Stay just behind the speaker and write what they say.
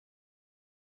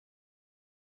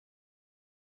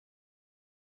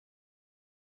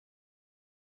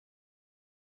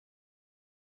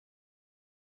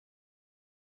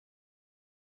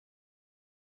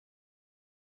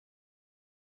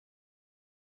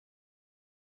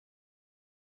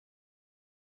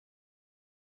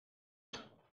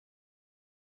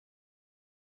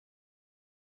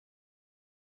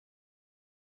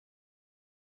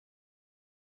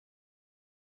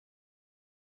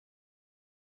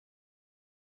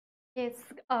Yes,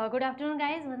 good afternoon,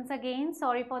 guys. Once again,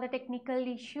 sorry for the technical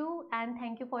issue and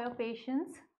thank you for your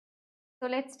patience. So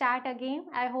let's start again.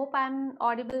 I hope I'm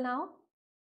audible now.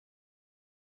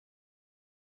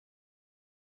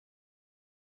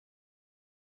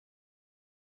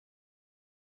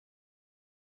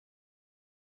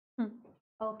 Hmm.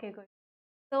 Okay, good.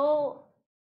 So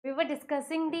we were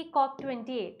discussing the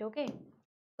COP28. Okay.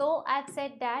 So I've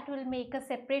said that we'll make a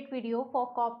separate video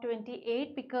for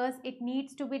COP28 because it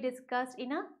needs to be discussed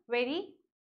in a very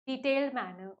detailed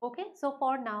manner. Okay. So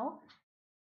for now,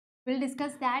 we'll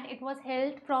discuss that. It was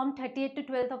held from 30th to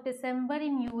 12th of December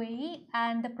in UAE,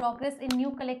 and the progress in new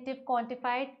collective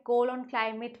quantified goal on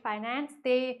climate finance.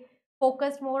 They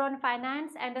focused more on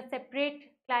finance, and a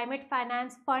separate climate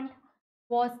finance fund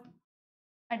was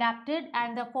adapted,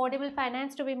 and the affordable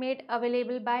finance to be made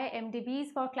available by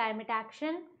MDBs for climate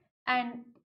action. And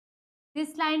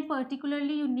this line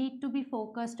particularly you need to be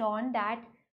focused on that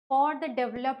for the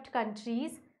developed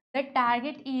countries, the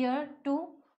target year to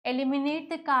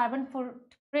eliminate the carbon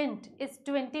footprint is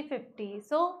 2050.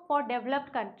 So for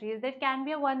developed countries, there can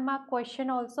be a 1 mark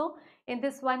question also in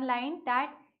this one line,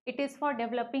 that it is for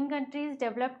developing countries,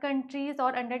 developed countries,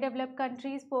 or underdeveloped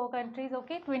countries, poor countries.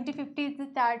 Okay, 2050 is the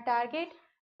target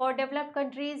for developed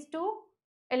countries to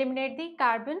eliminate the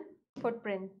carbon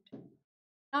footprint.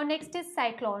 Now next is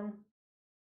cyclone.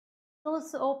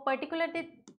 So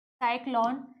particularly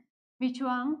cyclone, which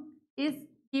one is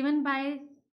given by,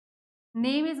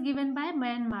 name is given by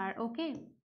Myanmar. Okay,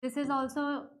 this is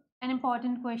also an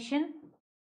important question.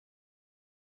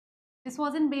 This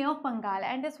was in Bay of Bengal,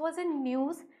 and this was in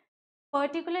news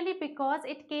particularly because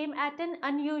it came at an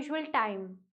unusual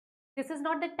time. This is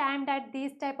not the time that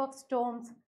these type of storms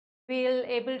we'll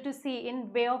able to see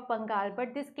in Bay of Bengal,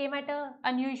 but this came at an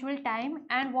unusual time.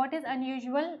 And what is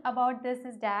unusual about this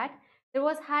is that there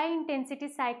was high intensity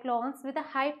cyclones with a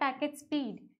high packet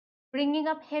speed, bringing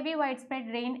up heavy widespread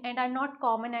rain, and are not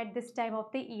common at this time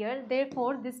of the year.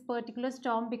 Therefore, this particular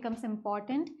storm becomes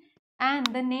important, and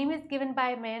the name is given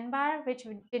by Myanmar, which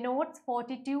denotes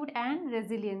fortitude and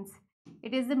resilience.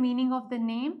 It is the meaning of the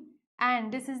name,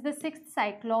 and this is the sixth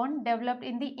cyclone developed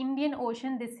in the Indian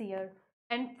Ocean this year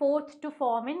and fourth to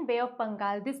form in Bay of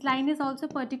Bengal. This line is also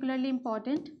particularly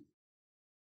important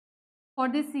for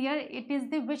this year. It is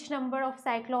the which number of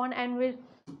cyclone and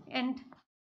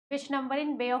which number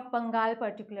in Bay of Bengal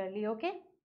particularly. Okay,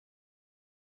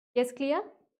 yes, clear.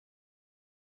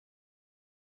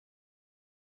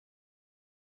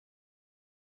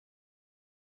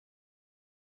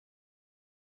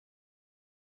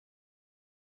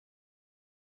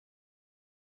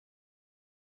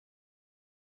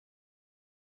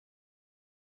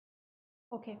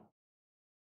 Okay,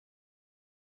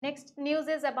 next news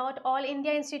is about All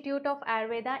India Institute of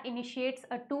Ayurveda initiates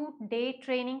a 2-day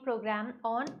training program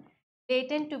on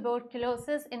latent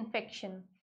tuberculosis infection.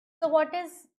 So what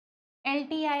is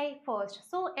LTI first?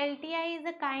 So LTI is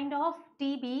a kind of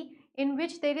TB in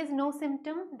which there is no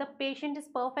symptom. The patient is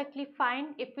perfectly fine.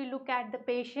 If we look at the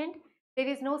patient, there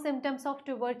is no symptoms of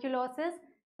tuberculosis.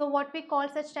 So what we call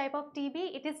such type of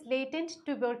TB, it is latent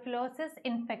tuberculosis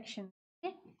infection.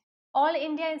 Okay? All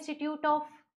India Institute of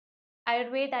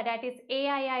Ayurveda, that is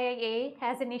AIIA,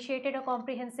 has initiated a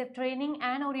comprehensive training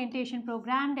and orientation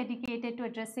program dedicated to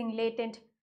addressing latent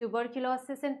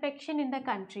tuberculosis infection in the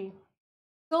country.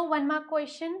 So 1 mark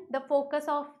question, the focus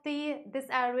of this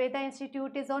Ayurveda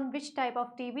Institute is on which type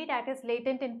of TB, that is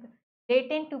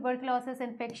latent tuberculosis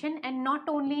infection, and not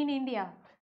only in India,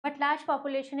 but large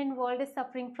population in world is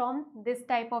suffering from this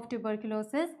type of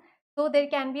tuberculosis. So there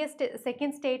can be a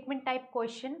second statement type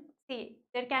question. See,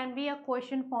 there can be a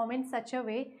question form in such a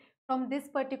way from this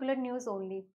particular news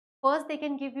only. First, they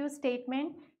can give you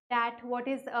statement that what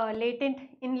is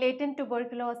latent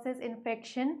tuberculosis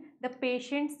infection, the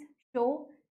patients show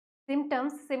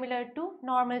symptoms similar to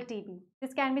normal TB.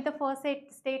 This can be the first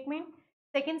statement.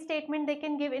 Second statement they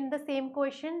can give in the same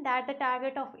question, that the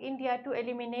target of India to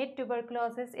eliminate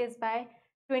tuberculosis is by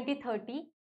 2030.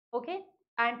 Okay.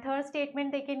 And third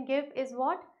statement they can give is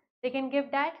what? They can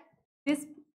give that this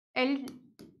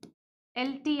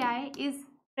LTI is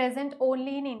present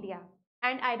only in India,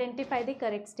 and identify the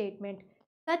correct statement.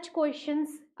 Such questions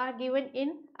are given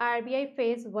in RBI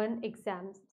phase 1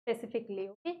 exams specifically.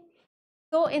 Okay.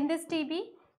 So in this TB,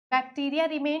 bacteria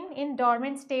remain in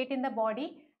dormant state in the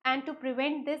body, and to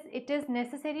prevent this, it is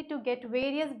necessary to get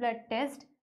various blood tests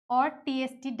or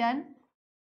TST done,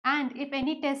 and if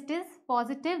any test is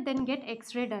positive, then get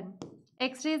X-ray done.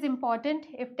 X-ray is important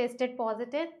if tested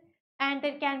positive. And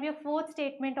there can be a fourth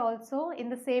statement also in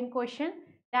the same question,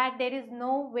 that there is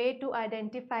no way to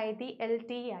identify the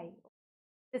LTI.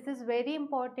 This is very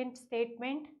important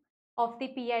statement. of the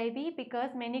PIB, because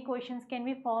many questions can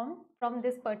be formed from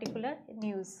this particular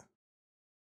news.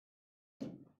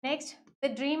 Next, the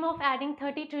dream of adding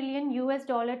 30 trillion US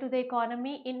dollar to the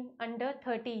economy in under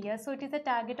 30 years. So it is a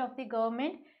target of the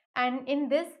government, and in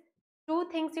this, two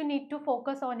things you need to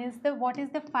focus on is the what is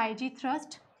the 5G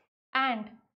thrust, and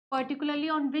particularly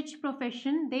on which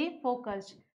profession they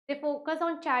focused. They focus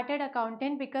on chartered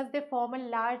accountant because they form a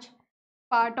large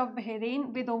part of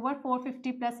Bahrain with over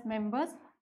 450 plus members.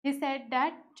 He said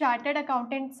that chartered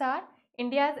accountants are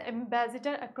India's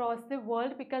ambassador across the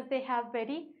world because they have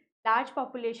very large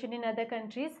population in other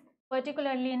countries,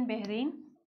 particularly in Bahrain.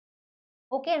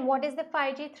 Okay, and what is the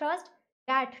 5G thrust?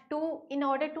 That in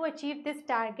order to achieve this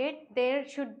target, there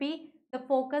should be the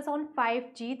focus on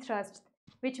 5G thrust,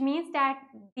 which means that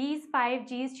these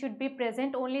 5Gs should be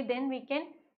present. Only then we'll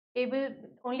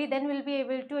be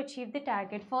able to achieve the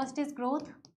target. First is growth,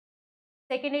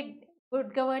 second is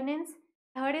good governance,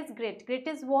 third is grit. Grit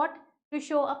is what? To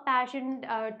show a passion,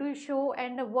 to show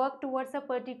and work towards a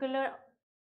particular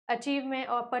achievement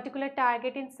or particular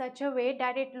target in such a way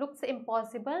that it looks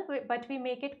impossible, but we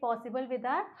make it possible with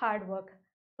our hard work.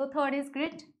 So third is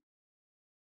grit,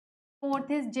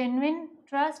 fourth is genuine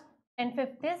trust, and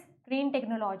fifth is green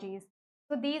technologies.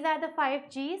 So these are the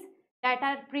 5Gs that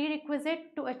are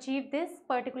prerequisite to achieve this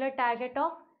particular target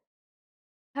of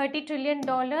 $30 trillion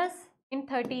in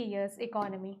 30 years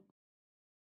economy.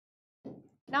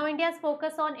 Now India's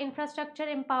focus on infrastructure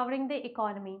empowering the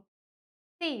economy.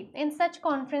 See, in such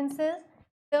conferences,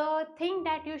 the thing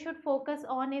that you should focus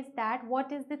on is that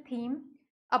what is the theme,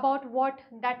 about what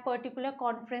that particular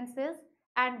conference is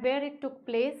and where it took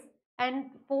place. And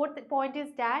fourth point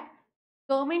is that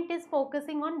government is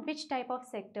focusing on which type of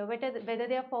sector, whether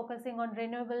they are focusing on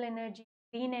renewable energy,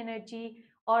 clean energy,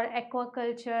 or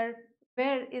aquaculture.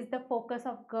 Where is the focus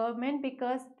of government?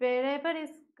 Because wherever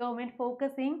is government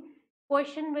focusing,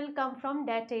 question will come from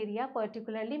that area,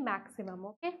 particularly maximum.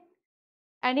 Okay.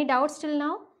 Any doubts till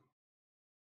now?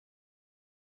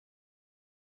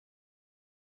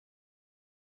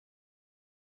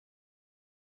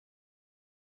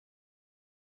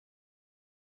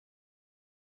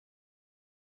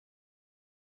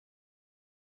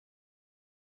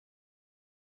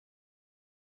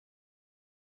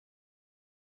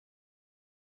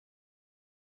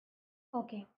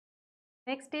 Okay.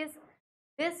 Next is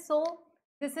this. So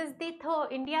this is the third,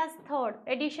 India's third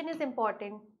edition is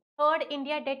important. Third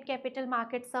India Debt Capital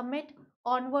Market Summit,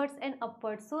 onwards and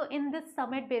upwards. So in this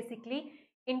summit, basically,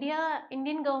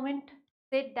 Indian government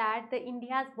said that the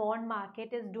India's bond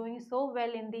market is doing so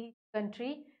well in the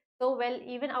country, so well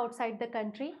even outside the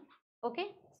country. Okay.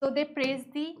 So they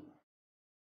praised the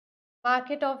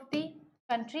market of the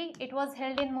country. It was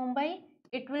held in Mumbai.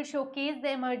 It will showcase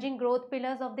the emerging growth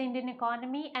pillars of the Indian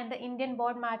economy and the Indian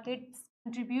bond market's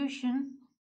contribution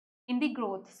in the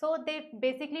growth. So they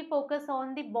basically focus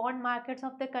on the bond markets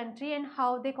of the country and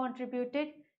how they contributed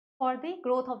for the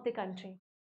growth of the country.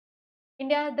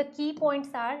 India, the key points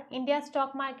are India's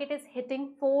stock market is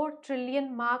hitting 4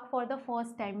 trillion mark for the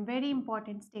first time. Very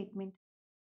important statement.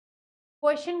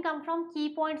 Question come from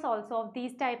key points also of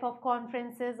these type of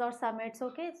conferences or summits.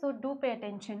 Okay, so do pay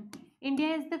attention.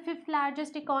 India is the fifth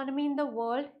largest economy in the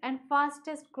world and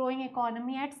fastest growing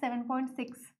economy at 7.6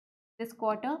 this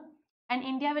quarter, and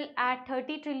India will add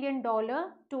 $30 trillion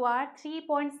to our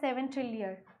 3.7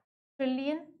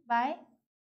 trillion by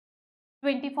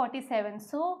 2047.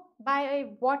 So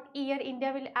by what year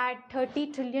India will add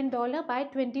 $30 trillion? By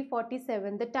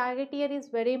 2047. The target year is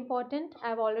very important. I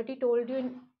have already told you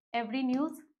in every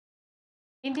news.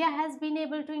 India has been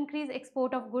able to increase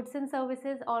export of goods and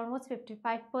services almost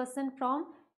 55% from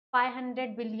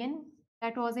 500 billion,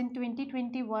 that was in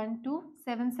 2021, to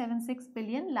 776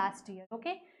 billion last year.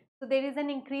 Okay, so there is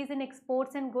an increase in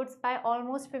exports and goods by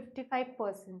almost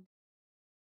 55%.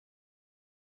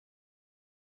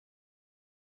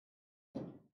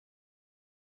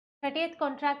 Thirtieth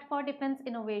contract for defense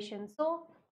innovation. So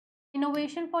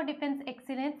Innovation for Defense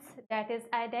Excellence, that is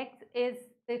IDEX, is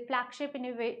the flagship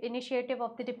initiative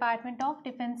of the Department of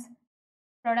Defense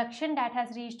Production that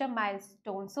has reached a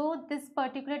milestone. So this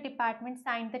particular department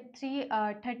signed the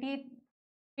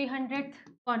 300th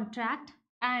contract,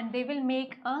 and they will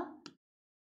make a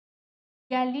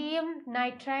gallium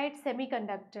nitride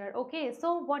semiconductor. Okay,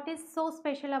 so what is so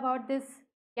special about this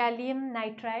gallium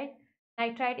nitride?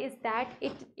 Nitride is that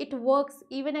it works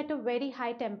even at a very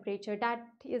high temperature. That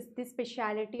is the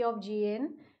speciality of GN.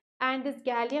 And this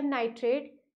gallium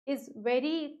nitride is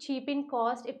very cheap in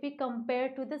cost if we compare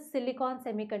to the silicon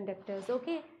semiconductors.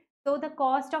 Okay, so the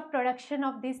cost of production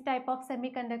of this type of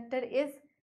semiconductor is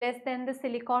less than the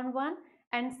silicon one,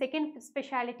 And second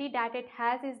speciality that it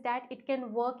has is that it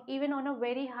can work even on a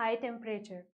very high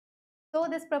temperature. So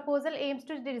this proposal aims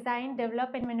to design,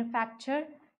 develop and manufacture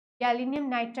gallium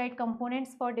nitride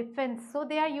components for defense. So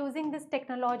they are using this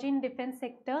technology in defense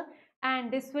sector,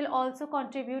 and this will also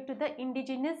contribute to the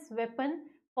indigenous weapon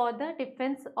for the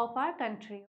defense of our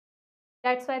country.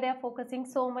 That's why they are focusing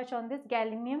so much on this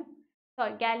gallium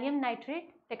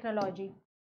nitride technology.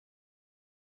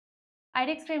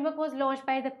 IDEX framework was launched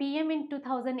by the PM in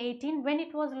 2018. When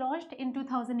it was launched in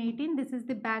 2018, this is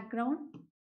the background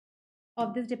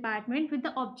of this department, with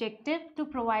the objective to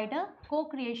provide a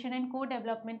co-creation and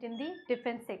co-development in the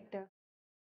defense sector.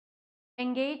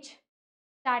 Engage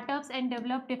startups and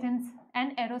develop defense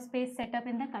and aerospace setup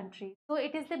in the country. So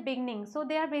it is the beginning. So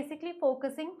they are basically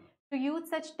focusing to use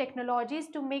such technologies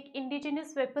to make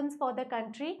indigenous weapons for the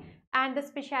country. And the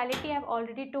speciality I've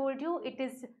already told you, it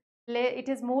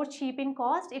is more cheap in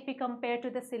cost if we compare to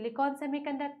the silicon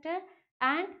semiconductor.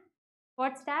 And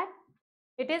what's that?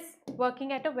 It is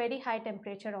working at a very high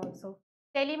temperature also.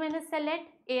 Telemenas cell at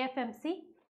AFMC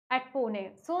at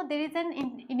Pune. So there is an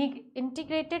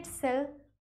integrated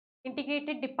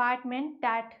department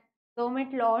that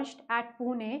government launched at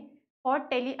Pune for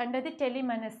under the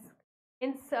telemenas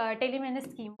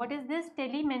scheme. What is this?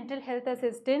 Telemental health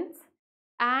assistance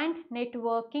and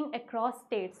networking across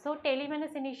states. So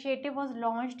telemenas initiative was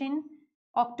launched in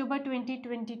October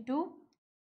 2022.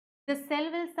 The cell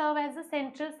will serve as a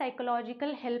central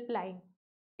psychological helpline.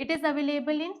 It is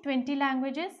available in 20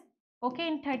 languages, okay,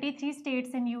 in 33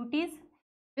 states and UTs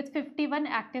with 51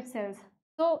 active cells.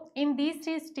 So in these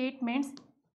three statements,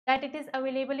 that it is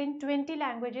available in 20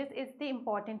 languages is the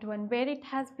important one. Where it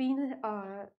has been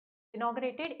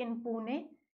inaugurated in Pune,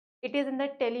 it is in the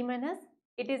telemenas.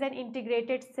 It is an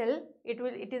integrated cell. It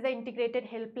is an integrated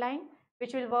helpline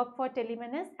which will work for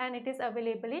telemenas, and it is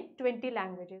available in 20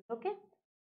 languages. Okay.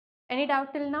 Any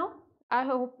doubt till now? I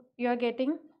hope you are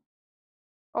getting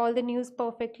all the news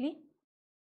perfectly.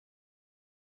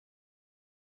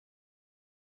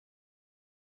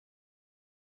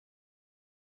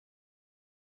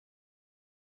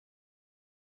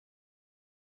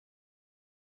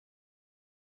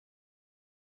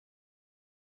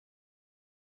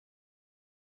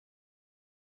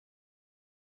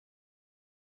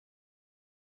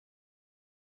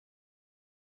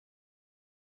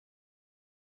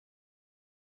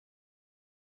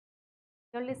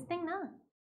 You're listening now?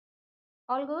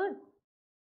 All good?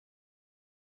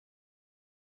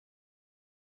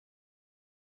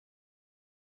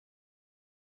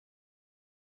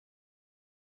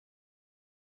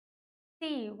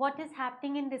 See, what is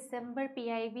happening in December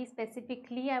PIB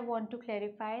specifically, I want to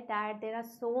clarify that there are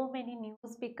so many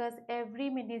news because every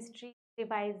ministry is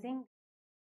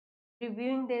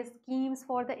reviewing their schemes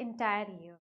for the entire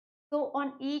year. So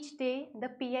on each day, the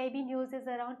PIB news is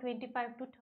around 25 to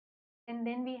 30, and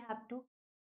then we have to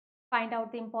find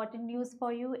out the important news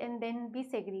for you and then we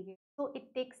segregate. So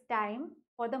it takes time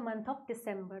for the month of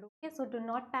December. Okay, so do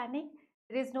not panic.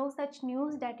 There is no such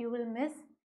news that you will miss.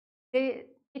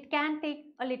 It can take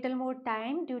a little more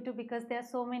time due to because there are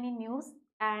so many news,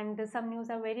 and some news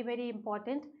are very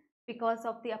important because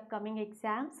of the upcoming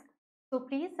exams. So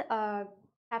please have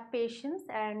patience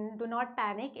and do not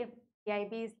panic if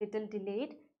PIB is little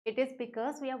delayed. It is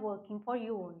because we are working for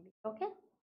you only. Okay.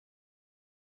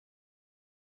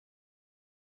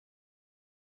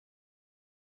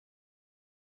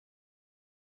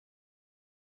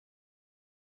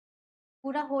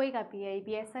 पूरा होएगा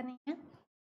PIB, ऐसा नहीं है.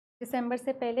 दिसंबर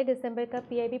से पहले दिसंबर का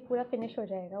PIB पूरा finish हो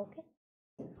जाएगा. Okay.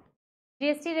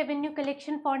 GST revenue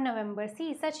collection for November.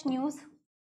 See such news.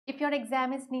 If your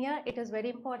exam is near, it is very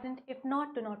important. If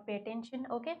not, do not pay attention.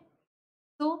 Okay.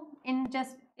 So in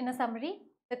a summary,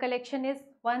 the collection is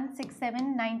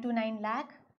 167,929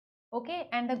 lakh. Okay,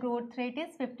 and the growth rate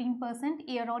is 15%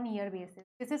 year-on-year basis.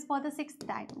 This is for the 6th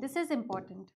time. This is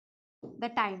important. The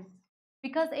time,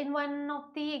 because in one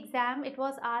of the exam it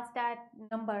was asked that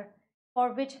number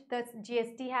for which the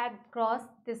GST had crossed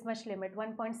this much limit,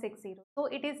 1.60. So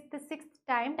it is the 6th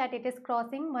time that it is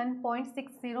crossing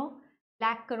 1.60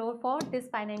 lakh crore for this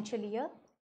financial year.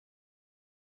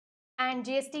 And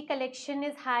GST collection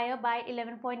is higher by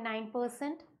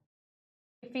 11.9%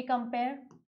 if we compare.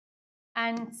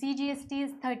 And CGST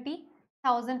is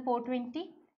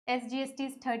 30,420, SGST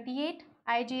is 38,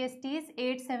 IGST is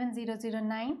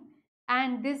 87009,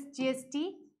 and this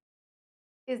GST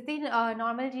is the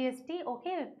normal GST,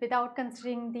 okay, without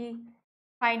considering the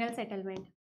final settlement.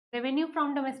 Revenue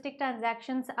from domestic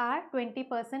transactions are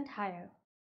 20% higher.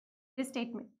 This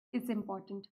statement is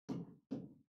important.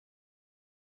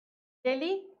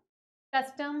 Delhi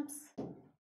Customs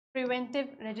preventive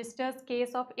registers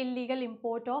case of illegal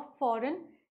import of foreign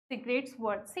cigarettes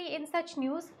worth. See, in such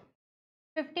news,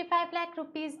 55 lakh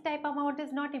rupees type amount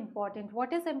is not important.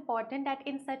 What is important that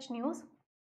in such news,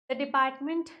 the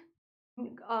department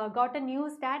got a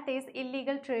news that there is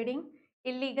illegal trading,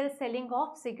 illegal selling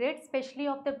of cigarettes, especially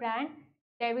of the brand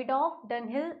Davidoff,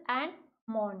 Dunhill and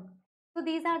Mon. So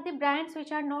these are the brands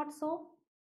which are not so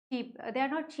cheap. They are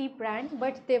not cheap brand,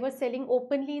 but they were selling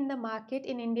openly in the market,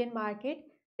 in Indian market.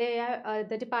 They are,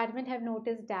 the department have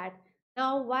noticed that.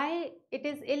 Now, why it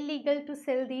is illegal to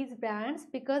sell these brands?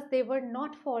 Because they were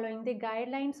not following the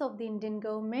guidelines of the Indian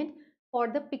government for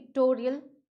the pictorial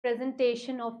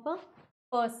presentation of a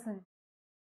person.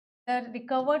 The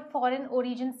recovered foreign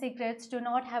origin cigarettes do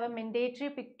not have a mandatory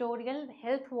pictorial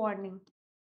health warning.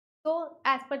 So,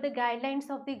 as per the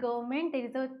guidelines of the government, there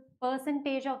is a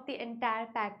percentage of the entire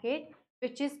packet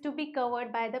which is to be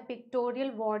covered by the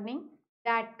pictorial warning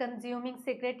that consuming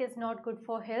cigarette is not good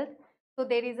for health. So,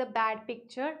 there is a bad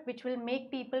picture which will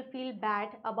make people feel bad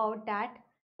about that.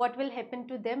 What will happen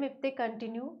to them if they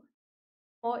continue,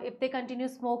 or if they continue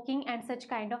smoking and such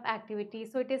kind of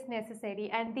activities. So it is necessary,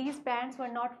 and these brands were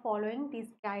not following these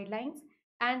guidelines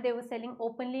and they were selling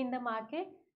openly in the market.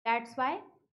 That's why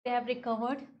they have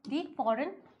recovered the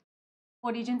foreign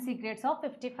origin cigarettes of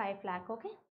 55 lakh. Okay,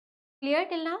 clear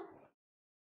till now?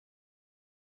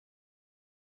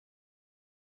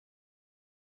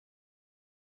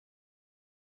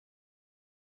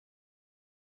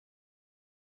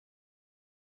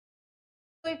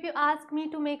 So if you ask me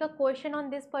to make a question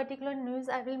on this particular news,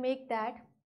 I will make that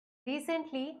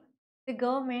recently the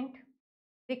government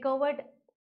recovered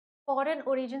foreign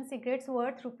origin cigarettes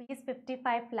worth rupees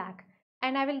 55 lakh,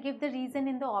 and I will give the reason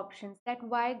in the options that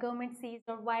why government seized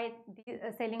or why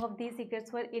the selling of these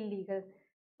cigarettes were illegal.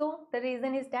 So the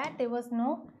reason is that there was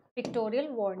no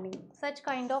pictorial warning. Such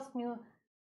kind of new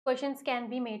questions can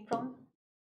be made from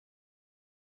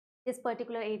this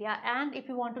particular area. And if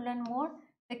you want to learn more,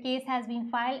 the case has been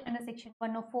filed under section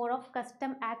 104 of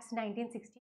Custom Acts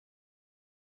 1960.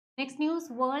 Next news,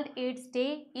 World AIDS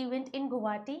Day event in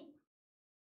Guwahati.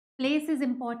 Place is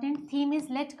important, theme is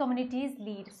let communities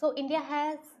lead. So India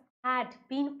has had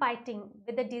been fighting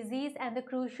with the disease and the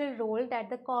crucial role that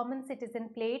the common citizen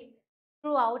played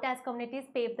throughout as communities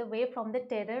paved the way from the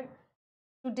terror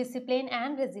to discipline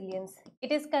and resilience.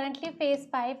 It is currently phase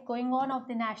 5 going on of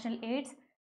the national AIDS.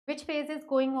 Which phase is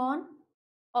going on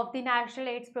of the national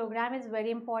AIDS program is very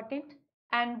important.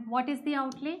 And what is the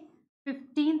outlay?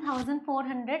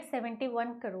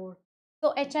 15,471 crore.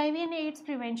 So HIV and AIDS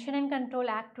Prevention and Control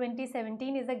Act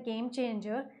 2017 is a game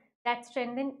changer that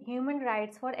strengthened human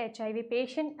rights for HIV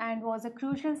patients and was a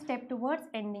crucial step towards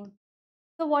ending.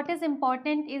 So what is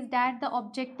important is that the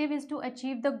objective is to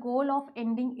achieve the goal of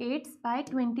ending AIDS by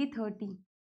 2030.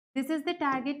 This is the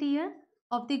target year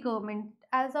of the government.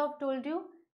 As I've told you,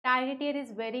 target year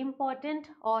is very important,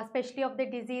 or especially of the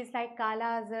disease like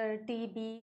Kala Azar,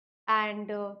 TB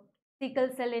and sickle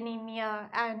cell anemia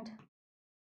and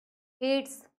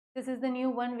AIDS. This is the new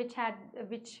one which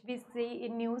we see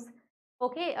in news.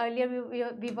 Okay, earlier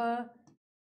we were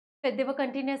they were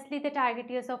continuously the target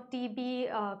years of TB,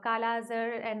 Kala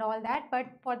Azar and all that, but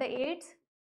for the AIDS,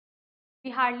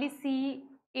 we hardly see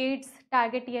AIDS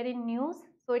target year in news,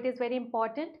 so it is very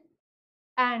important.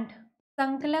 And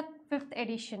Sankalak 5th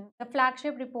edition, the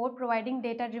flagship report providing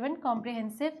data-driven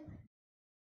comprehensive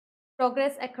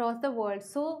progress across the world.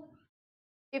 So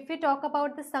if we talk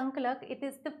about the Sankalak, it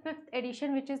is the 5th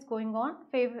edition which is going on,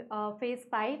 phase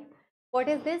 5. What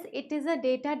is this? It is a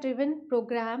data-driven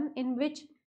program in which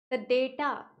the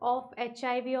data of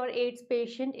HIV or AIDS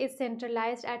patient is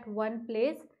centralized at one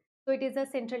place. So it is a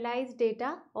centralized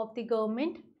data of the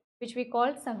government which we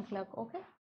call Sankalak. Okay.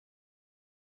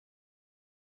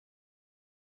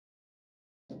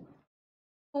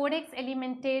 Codex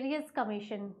Alimentarius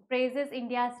Commission praises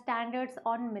India's standards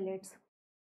on millets.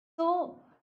 So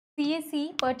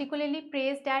CAC particularly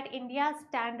praised that India's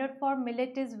standard for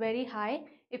millet is very high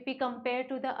if we compare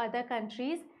to the other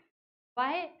countries.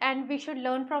 Why? And we should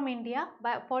learn from India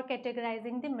for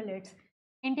categorizing the millets.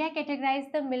 India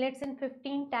categorized the millets in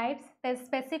 15 types,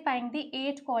 specifying the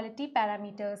 8 quality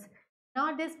parameters.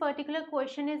 Now this particular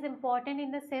question is important in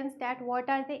the sense that what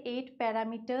are the 8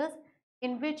 parameters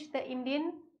in which the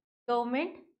Indian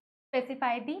government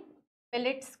specify the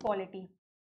millets quality.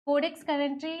 Codex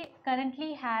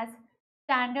currently has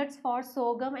standards for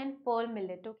sorghum and pearl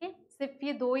millet. Okay, सिर्फ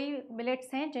ये दो ही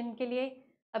millets हैं जिनके लिए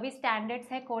अभी standards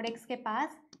है codex के पास.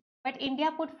 But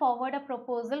India put forward a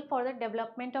proposal for the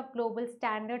development of global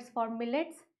standards for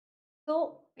millets.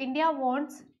 So India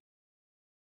wants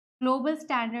global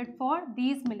standard for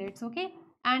these millets. Okay,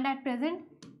 and at present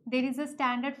there is a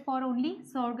standard for only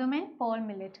sorghum and pearl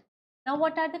millet. Now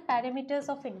what are the parameters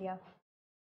of India?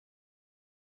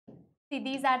 See,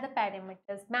 these are the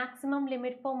parameters. Maximum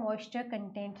limit for moisture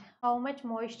content, how much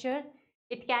moisture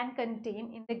it can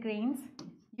contain in the grains.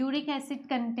 Uric acid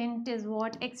content is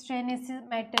what, extraneous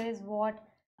matter is what,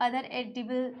 other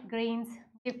edible grains,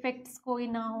 defects koi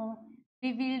na ho,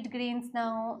 revealed grains na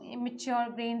ho, immature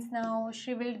grains na ho,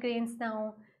 shriveled grains na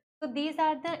ho. So these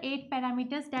are the 8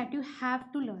 parameters that you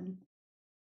have to learn,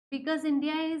 because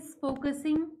India is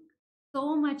focusing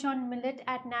so much on millet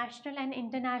at national and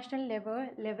international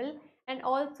level. And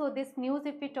also this news,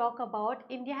 if we talk about,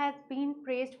 India has been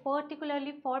praised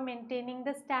particularly for maintaining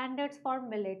the standards for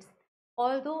millets,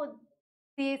 although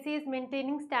CAC is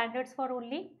maintaining standards for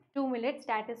only 2 millets,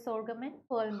 that is sorghum and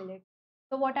pearl millet.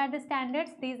 So what are the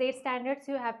standards? These 8 standards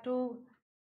you have to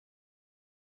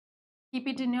keep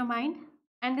it in your mind.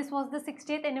 And this was the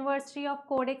 60th anniversary of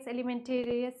Codex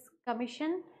Alimentarius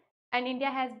Commission, and India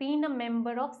has been a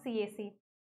member of CAC.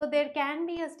 So there can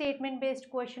be a statement based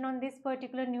question on this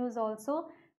particular news also,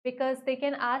 because they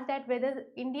can ask that whether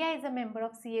India is a member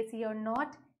of CAC or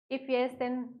not. If yes,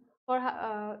 then for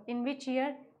in which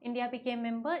year India became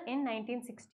member? In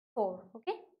 1964.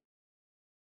 Okay.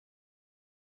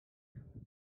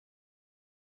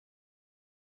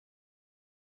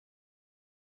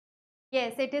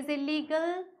 Yes, it is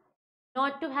illegal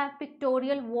not to have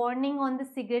pictorial warning on the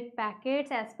cigarette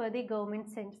packets as per the government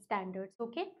standards.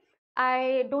 Okay,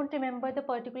 I don't remember the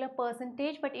particular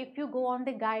percentage, but if you go on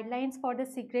the guidelines for the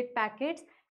cigarette packets,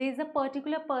 there is a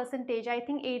particular percentage, I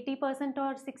think 80%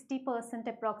 or 60%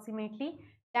 approximately,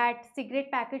 that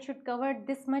cigarette packet should cover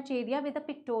this much area with a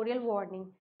pictorial warning,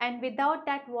 and without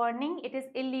that warning it is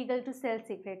illegal to sell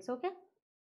cigarettes. Okay,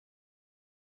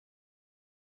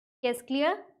 yes,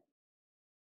 clear.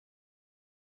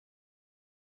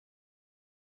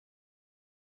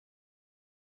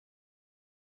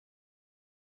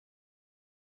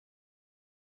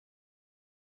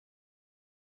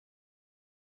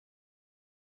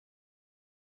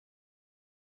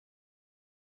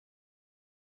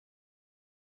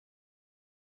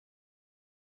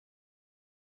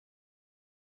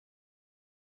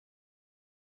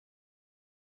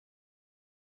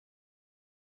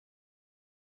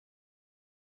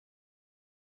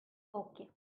 Okay,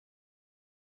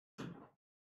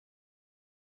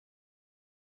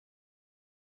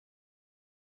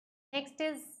 next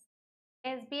is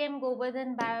SBM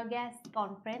Govardhan Biogas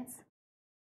Conference.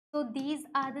 So these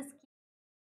are the schemes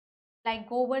like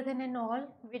Govardhan and all,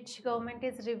 which government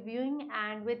is reviewing,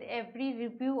 and with every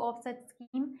review of such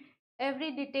scheme,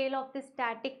 every detail of the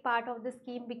static part of the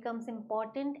scheme becomes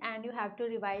important, and you have to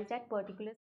revise that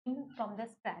particular scheme from the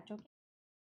scratch. Okay.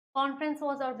 Conference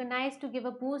was organized to give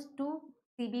a boost to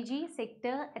CBG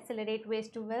sector, accelerate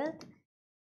waste to wealth.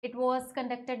 It was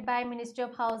conducted by Ministry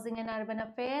of Housing and Urban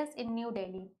Affairs in New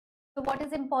Delhi. So what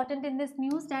is important in this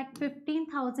news, that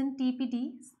 15,000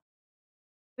 TPDs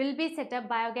will be set up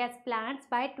biogas plants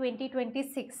by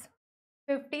 2026.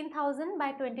 15,000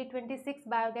 by 2026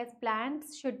 biogas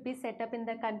plants should be set up in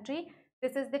the country.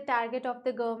 This is the target of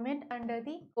the government under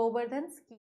the Govardhan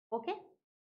scheme. Okay.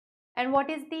 And what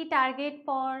is the target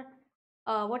for,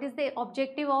 what is the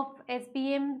objective of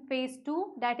SBM phase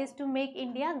 2? That is to make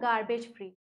India garbage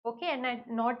free. Okay. And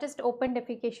not just open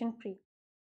defecation free.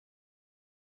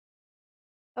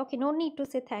 Okay. No need to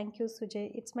say thank you,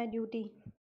 Sujay. It's my duty.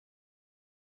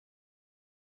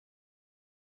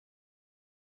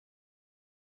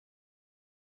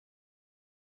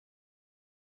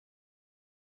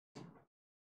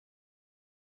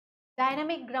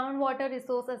 Dynamic groundwater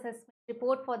resource assessment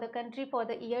report for the country for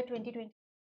the year 2020,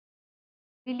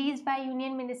 released by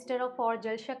Union Minister of for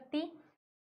Jal Shakti.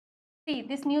 See,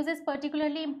 this news is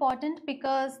particularly important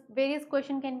because various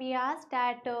questions can be asked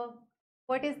at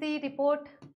what is the report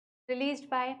released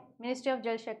by Ministry of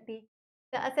Jal Shakti.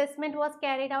 The assessment was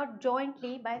carried out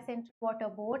jointly by Central Water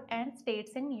Board and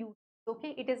states and UTs.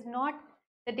 Okay, it is not,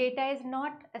 the data is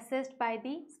not assessed by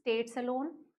the states alone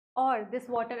or this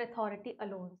water authority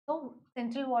alone. So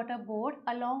Central Water Board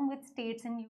along with states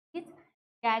and UTs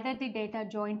gather the data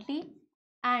jointly,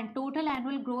 and total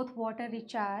annual growth water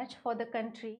recharge for the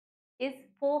country is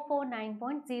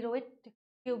 449.08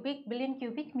 billion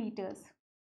cubic meters.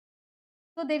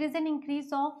 So there is an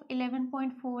increase of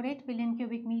 11.48 billion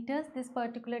cubic meters. This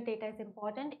particular data is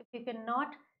important. If you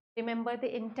cannot remember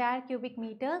the entire cubic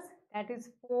meters, that is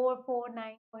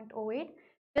 449.08,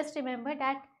 just remember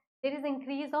that there is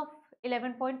increase of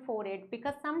 11.48,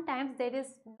 because sometimes there is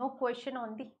no question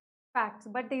on the facts,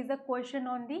 but there is a question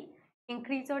on the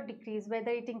increase or decrease, whether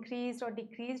it increased or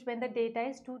decreased when the data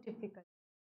is too difficult.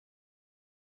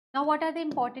 Now, what are the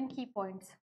important key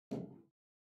points?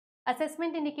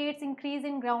 Assessment indicates increase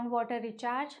in groundwater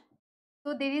recharge.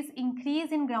 So there is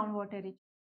increase in groundwater recharge.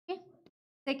 Okay.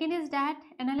 Second is that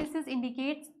analysis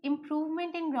indicates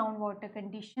improvement in groundwater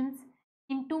conditions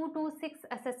in 2 to 6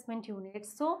 assessment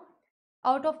units. So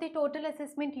out of the total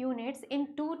assessment units,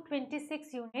 in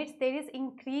 226 units, there is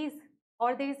increase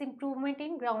or there is improvement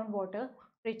in groundwater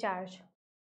recharge.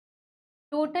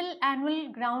 Total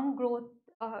annual ground growth,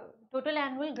 total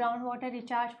annual groundwater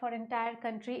recharge for entire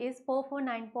country is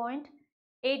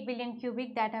 449.8 billion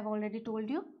cubic, that I've already told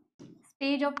you.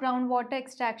 Stage of groundwater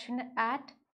extraction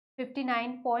at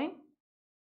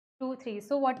 59.23.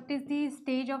 So what is the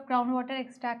stage of groundwater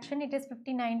extraction? It is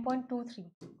 59.23.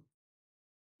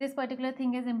 This particular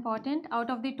thing is important. Out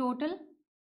of the total,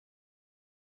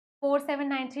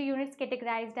 4793 units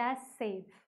categorized as safe.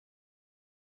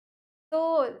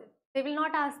 So they will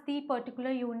not ask the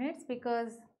particular units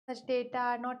because such data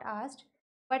are not asked,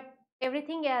 but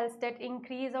everything else that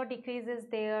increase or decrease is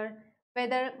there,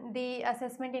 whether the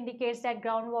assessment indicates that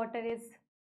groundwater is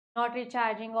not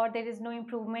recharging or there is no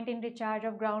improvement in recharge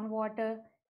of groundwater.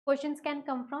 Questions can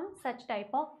come from such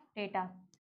type of data.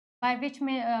 By which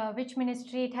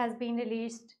ministry it has been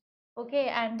released, okay,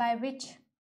 and by which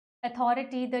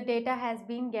authority the data has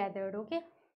been gathered, okay.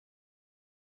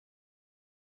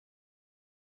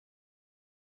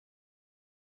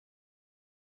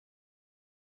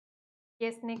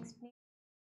 Yes, next please.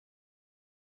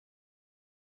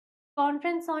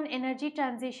 Conference on Energy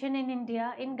Transition in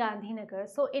India in Gandhinagar.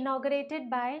 So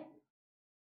inaugurated by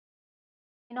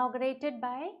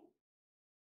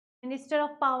Minister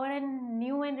of Power and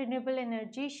New and Renewable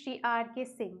Energy, Shri R.K.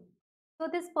 Singh. So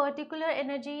this particular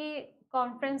energy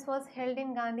conference was held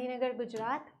in Gandhinagar,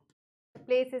 Gujarat. The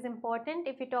place is important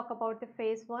if we talk about the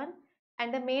phase 1,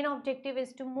 and the main objective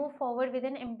is to move forward with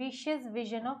an ambitious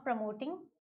vision of promoting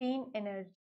clean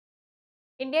energy.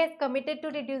 India is committed to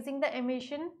reducing the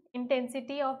emission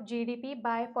intensity of GDP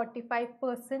by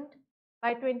 45%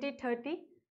 by 2030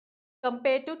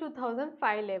 compared to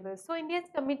 2005 levels. So India is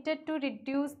committed to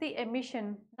reduce the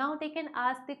emission. Now they can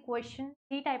ask the question,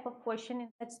 three type of question in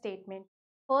such statement.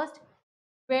 First,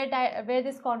 where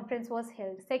this conference was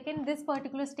held. Second, this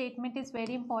particular statement is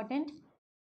very important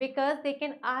because they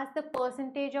can ask the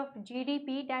percentage of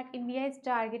GDP that India is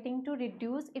targeting to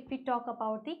reduce if we talk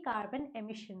about the carbon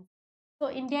emissions. So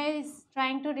India is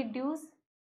trying to reduce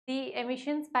the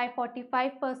emissions by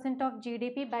 45% of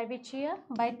GDP by which year?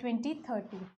 By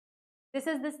 2030. This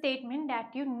is the statement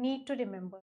that you need to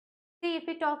remember. See, if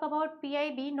we talk about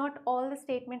PIB, not all the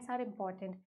statements are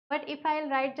important. But if I'll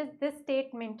write just this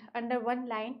statement under one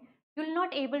line, you'll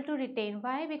not able to retain.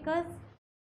 Why? Because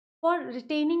for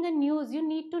retaining a news, you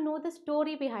need to know the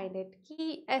story behind it.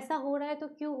 कि ऐसा हो रहा है तो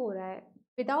क्यों हो रहा है?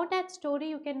 Without that story,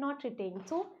 you cannot retain.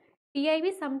 So,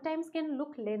 PIB sometimes can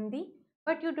look lengthy,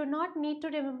 but you do not need to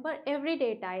remember every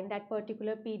data in that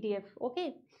particular PDF.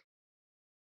 Okay.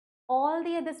 All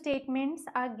the other statements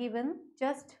are given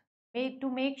just to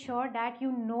make sure that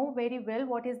you know very well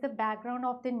what is the background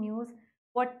of the news,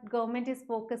 what government is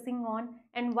focusing on,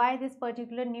 and why this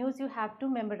particular news you have to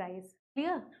memorize.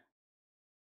 Clear?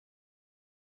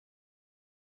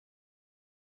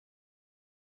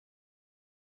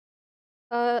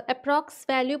 Approx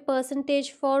value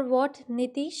percentage for what,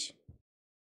 Nitish?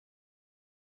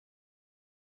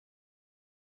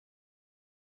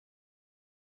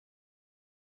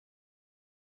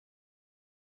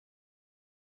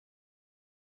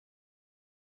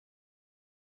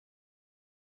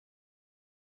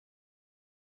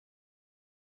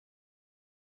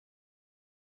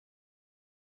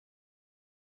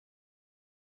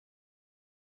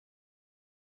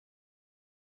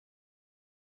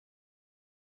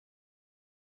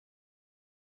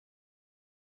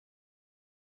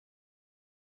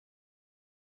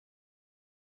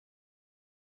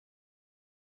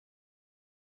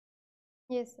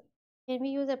 Yes. Can we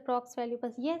use approx value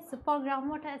Yes, for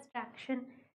groundwater extraction.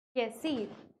 Yes, see,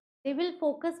 they will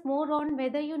focus more on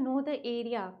whether you know the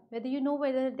area, whether you know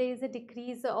whether there is a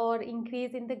decrease or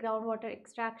increase in the groundwater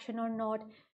extraction or not.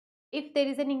 If there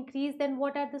is an increase, then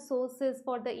what are the sources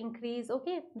for the increase?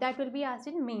 Okay, that will be asked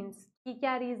in mains कि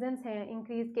क्या reasons हैं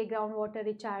increase के groundwater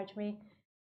recharge में.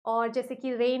 और जैसे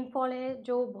कि rainfall है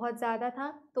जो बहुत ज़्यादा था,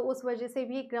 तो उस वजह से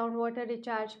भी ग्राउंड वाटर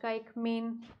रिचार्ज का एक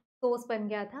मेन सोर्स बन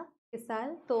गया था इस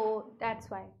साल, तो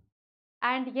that's why.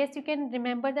 And yes, you can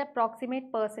remember the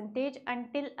approximate percentage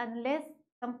until unless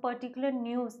some particular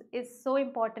news is so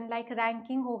important, like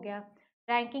ranking हो गया.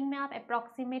 रैंकिंग में आप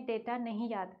अप्रॉक्सीमेट डेटा नहीं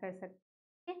याद कर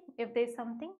सकते if there is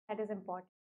something that is important.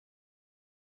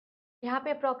 यहाँ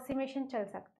पे अप्रॉक्सीमेशन चल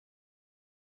सकता है.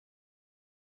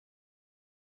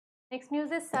 Next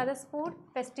news is Saras Food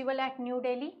Festival at New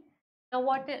Delhi. Now,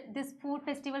 what this food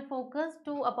festival focused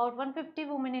to about 150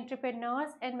 women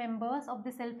entrepreneurs and members of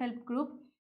the self-help group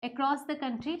across the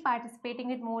country participating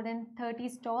with more than 30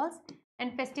 stalls,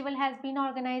 and festival has been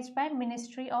organized by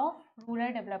Ministry of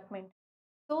Rural Development.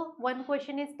 So one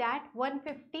question is that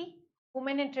 150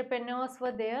 women entrepreneurs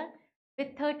were there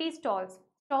with 30 stalls.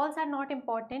 Stalls are not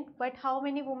important, but how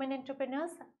many women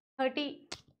entrepreneurs? 30,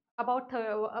 about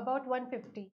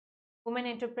 150 women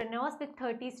entrepreneurs with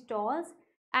 30 stalls,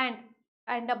 and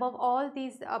above all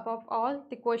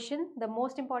the question, the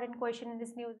most important question in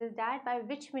this news is that by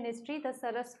which ministry the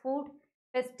Saras Food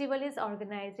Festival is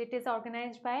organized. It is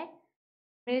organized by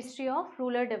Ministry of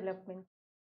Rural Development.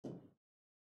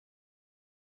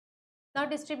 Now,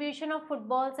 distribution of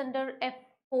footballs under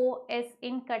FOS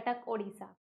in Cuttack, Odisha.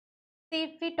 See,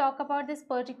 if we talk about this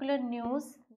particular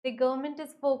news, the government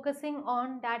is focusing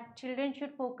on that children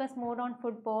should focus more on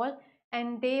football,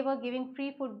 and they were giving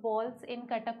free footballs in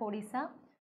Cuttack, Odisha.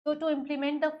 So, to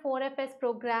implement the 4FS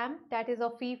program, that is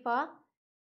of FIFA,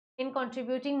 in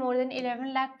contributing more than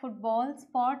 11 lakh footballs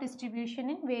for distribution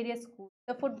in various schools.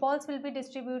 The footballs will be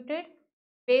distributed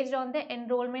based on the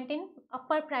enrollment in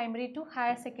upper primary to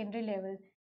higher secondary level.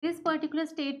 This particular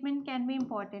statement can be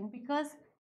important because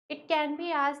it can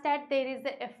be asked that there is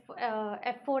the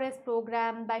F4S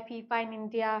program by FIFA in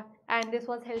India, and this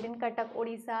was held in Cuttack,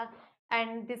 Odisha,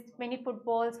 and this many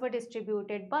footballs were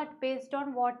distributed, but based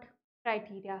on what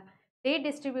criteria? They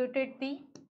distributed the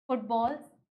footballs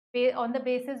on the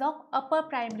basis of upper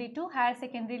primary to higher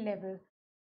secondary level,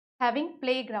 having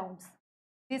playgrounds.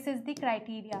 This is the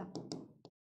criteria.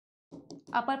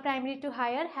 Upper primary to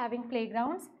higher, having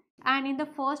playgrounds, and in the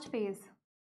first phase,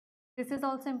 this is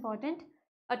also important,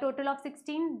 a total of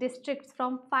 16 districts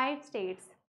from 5 states.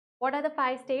 What are the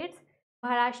 5 states?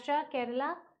 Maharashtra,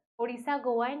 Kerala, Odisha,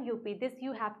 Goa and UP. This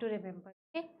you have to remember.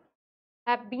 Okay?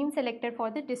 Have been selected for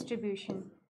the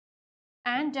distribution.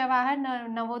 And Jawahar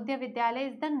Navodaya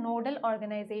Vidyalaya is the nodal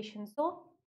organization. So,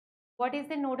 what is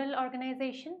the nodal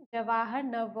organization? Jawahar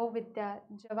Navodaya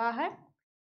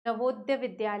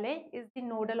Vidyalaya is the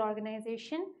nodal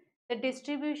organization. The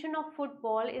distribution of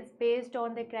football is based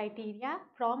on the criteria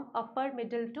from upper,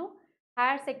 middle to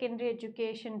higher secondary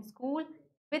education school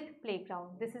with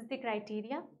playground. This is the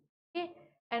criteria. Okay.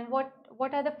 And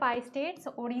what are the 5 states?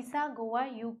 Odisha, Goa,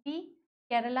 UP,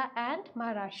 Kerala and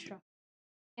Maharashtra.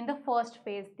 In the first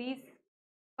phase, these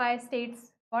 5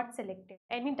 states got selected.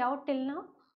 Any doubt till now?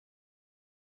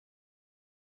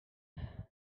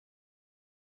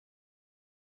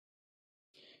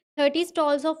 Thirty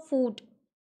stalls of food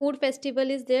festival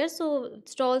is there, so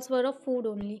stalls were of food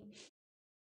only.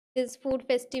 This food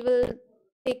festival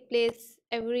take place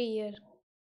every year.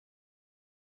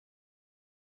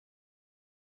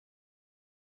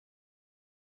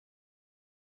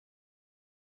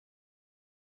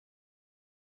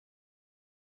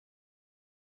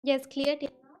 Yes, clear till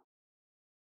now.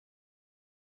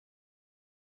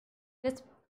 Let's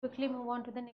quickly move on to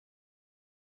the next.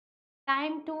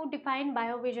 Time to define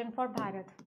biovision for Bharat.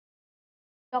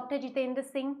 Dr. Jitendra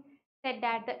Singh said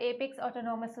that the Apex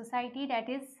Autonomous Society, that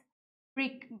is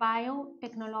BRIC,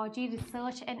 Biotechnology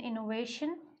Research and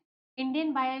Innovation,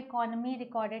 Indian bioeconomy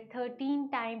recorded 13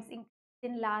 times increase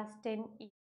in last 10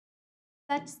 years.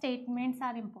 Such statements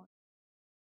are important.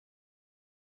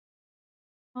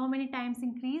 How many times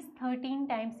increase? 13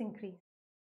 times increase.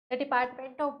 The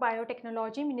Department of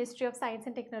Biotechnology, Ministry of Science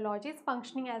and Technology is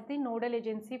functioning as the nodal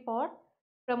agency for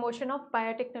promotion of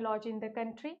biotechnology in the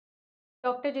country.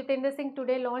 Dr. Jitendra Singh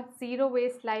today launched Zero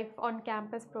Waste Life on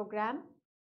Campus program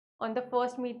on the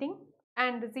first meeting,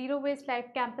 and the Zero Waste Life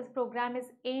Campus program is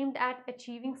aimed at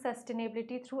achieving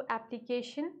sustainability through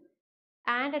application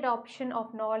and adoption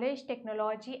of knowledge,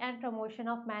 technology and promotion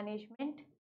of management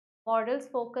models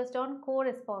focused on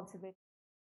co-responsibility.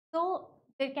 So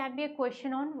there can be a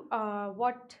question on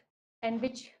what and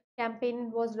which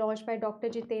campaign was launched by Dr.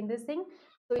 Jitendra Singh.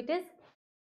 So it is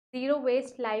Zero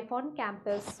Waste Life on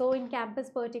Campus. So in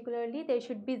campus particularly, there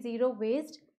should be zero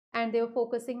waste, and they were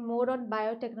focusing more on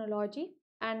biotechnology.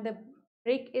 And the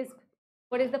BRIC is,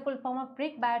 what is the full form of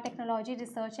BRIC? Biotechnology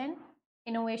Research and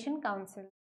Innovation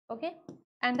Council. Okay,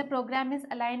 and the program is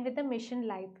aligned with the Mission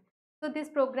Life. So this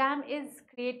program is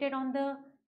created on the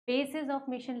basis of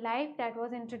Mission Life that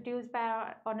was introduced by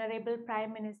our Honorable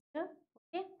Prime Minister.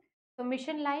 Okay, so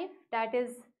Mission Life, that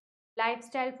is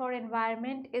Lifestyle for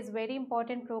Environment, is very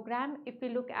important program. If we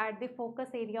look at the focus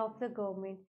area of the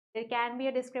government, there can be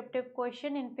a descriptive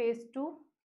question in phase 2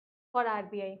 for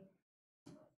RBI.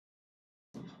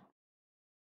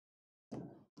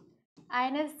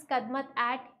 INS Kadmat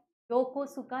at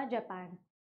Yokosuka, Japan.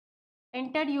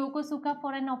 entered Yokosuka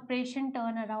for an operation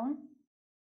turnaround.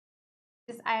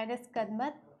 This INS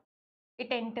Kadmat, it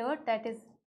entered, that is,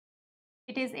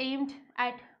 it is aimed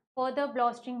at further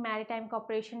bolstering maritime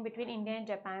cooperation between India and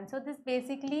Japan. So this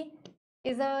basically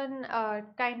is a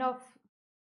kind of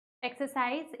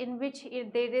exercise in which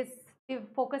there is the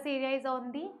focus area is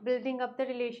on the building up the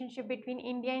relationship between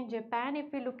India and Japan. If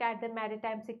we look at the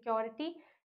maritime security,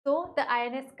 so the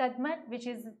INS Kadmat, which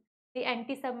is the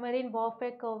anti-submarine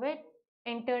warfare corvette,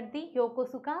 entered the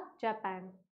Yokosuka, Japan.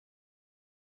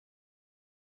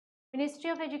 Ministry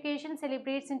of Education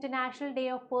celebrates International Day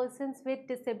of Persons with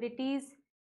Disabilities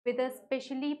with a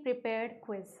specially prepared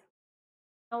quiz.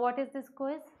 Now, what is this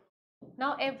quiz?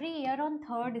 Now, every year on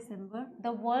 3rd December,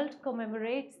 the world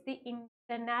commemorates the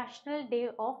International Day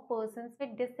of Persons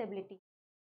with Disability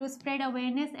to spread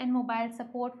awareness and mobile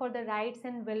support for the rights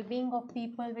and well-being of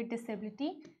people with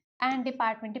disability. And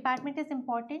department. Department is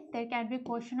important. There can be a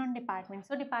question on department.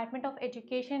 So, Department of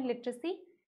Education and Literacy,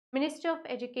 Ministry of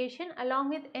Education, along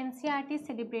with NCERT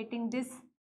celebrating this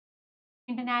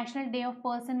International Day of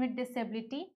Person with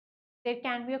Disability. There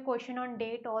can be a question on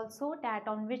date also, that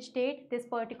on which date this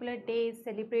particular day is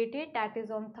celebrated, that is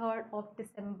on 3rd of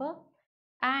December.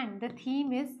 And the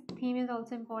theme is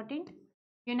also important,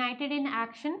 United in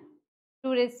Action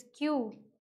to rescue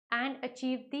and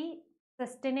achieve the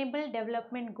sustainable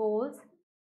development goals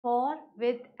for,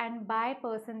 with and by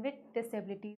person with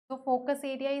disabilities. So focus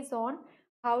area is on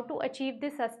how to achieve the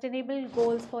sustainable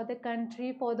goals for the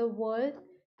country, for the world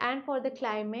and for the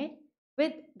climate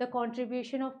with the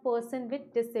contribution of person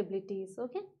with disabilities.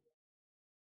 Okay.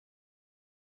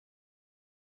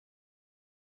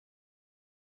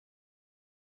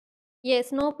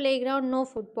 Yes, no playground, no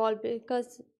football,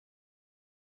 because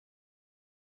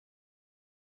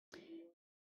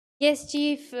yes,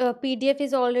 chief, PDF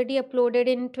is already uploaded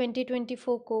in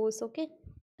 2024 course, okay,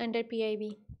 under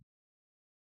PIB.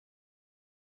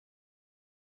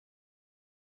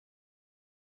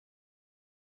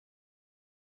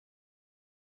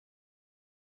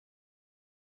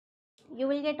 You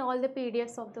will get all the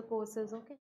PDFs of the courses,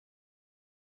 okay.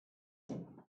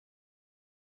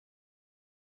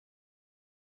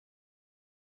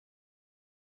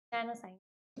 Nanoscience.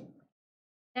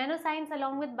 Nanoscience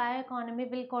along with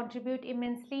bioeconomy will contribute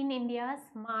immensely in India's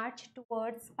march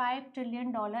towards $5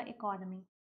 trillion economy.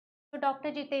 So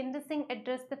Dr. Jitendra Singh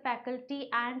addressed the faculty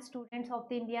and students of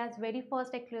the India's very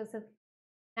first exclusive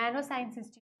Nanoscience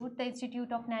Institute, the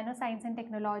Institute of Nanoscience and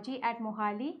Technology at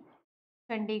Mohali,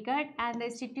 Chandigarh, and the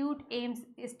institute aims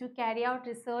is to carry out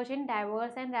research in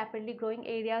diverse and rapidly growing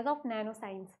areas of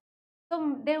nanoscience.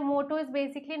 So their motto is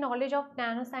basically knowledge of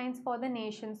nanoscience for the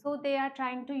nation. So they are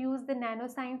trying to use the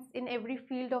nanoscience in every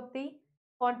field of the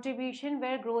contribution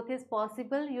where growth is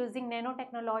possible using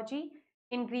nanotechnology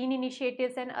in green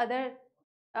initiatives and other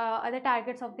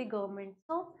targets of the government.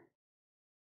 So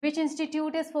which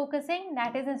institute is focusing?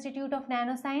 That is Institute of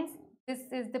Nanoscience. This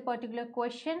is the particular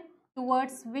question,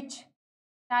 towards which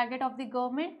target of the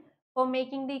government for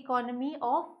making the economy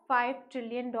of $5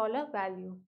 trillion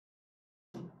value.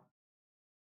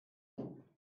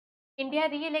 India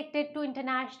re-elected to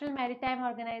International Maritime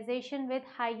Organization with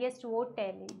highest vote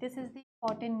tally. This is the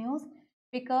important news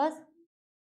because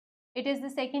it is the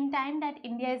second time that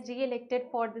India is re-elected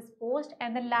for this post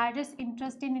and the largest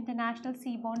interest in international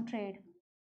seaborne trade.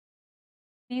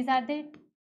 These are the,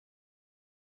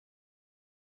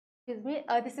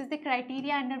 this is the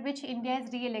criteria under which India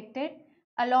is re-elected,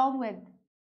 along with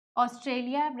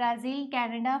Australia, Brazil,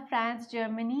 Canada, France,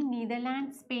 Germany,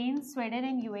 Netherlands, Spain, Sweden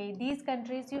and UAE. These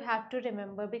countries you have to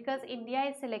remember because India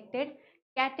is selected.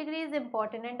 Category is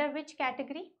important. Under which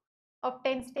category? Of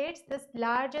 10 states, the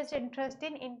largest interest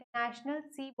in international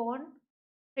seaborne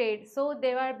trade. So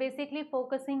they are basically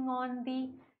focusing on the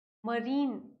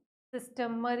marine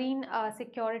system, marine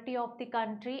security of the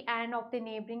country and of the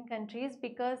neighboring countries,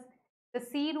 because the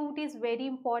sea route is very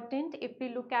important. If we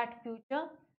look at future,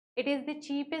 it is the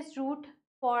cheapest route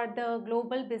for the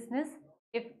global business,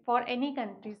 if for any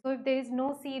country. So if there is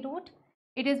no sea route,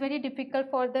 it is very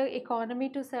difficult for the economy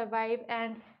to survive,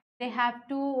 and they have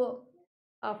to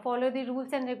follow the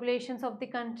rules and regulations of the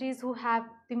countries who have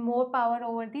the more power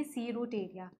over the sea route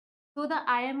area. So the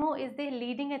IMO is the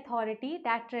leading authority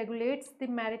that regulates the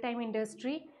maritime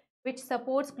industry, which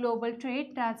supports global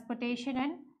trade, transportation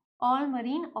and all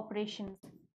marine operations.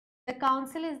 The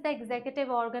council is the executive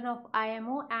organ of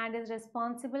IMO and is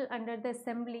responsible under the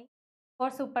assembly for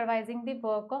supervising the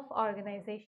work of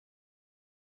organization.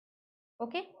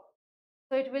 Okay,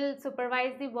 so it will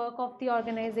supervise the work of the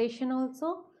organization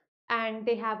also, and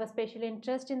they have a special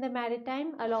interest in the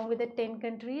maritime along with the 10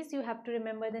 countries. You have to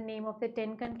remember the name of the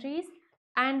 10 countries.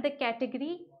 and the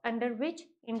category under which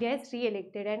India is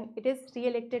re-elected, and it is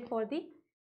re-elected for the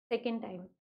second time.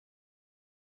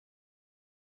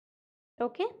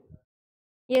 Okay.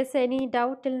 Yes, any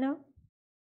doubt till now?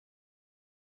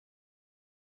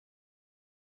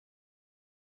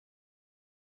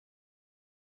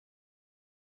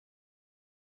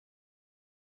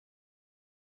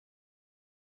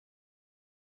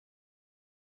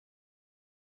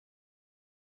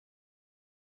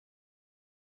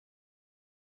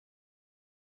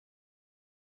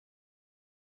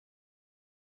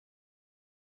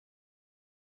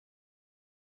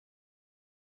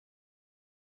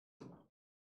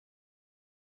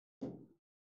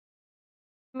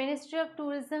 Ministry of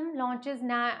Tourism launches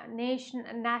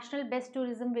National Best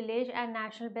Tourism Village and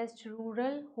National Best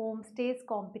Rural Homestays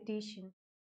competition.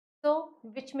 So,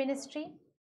 which ministry?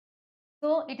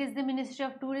 So, it is the Ministry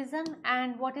of Tourism.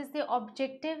 And what is the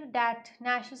objective? That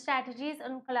national strategies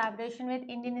and collaboration with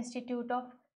Indian Institute of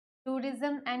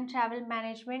Tourism and Travel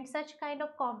Management, such kind of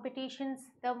competitions,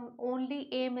 the only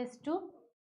aim is to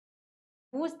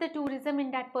boost the tourism in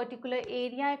that particular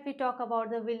area. If we talk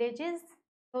about the villages,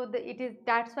 so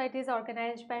that's why it is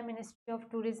organized by Ministry of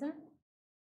Tourism.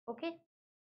 Okay,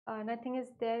 nothing is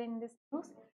there in this news.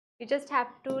 You just have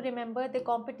to remember the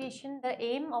competition, the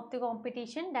aim of the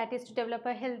competition, that is to develop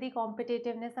a healthy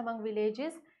competitiveness among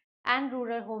villages and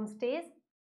rural homestays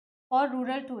for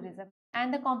rural tourism.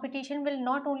 And the competition will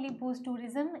not only boost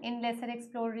tourism in lesser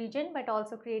explored region but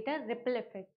also create a ripple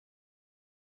effect.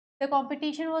 The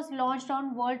competition was launched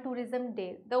on World Tourism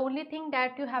Day. The only thing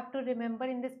that you have to remember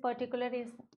in this particular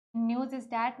news is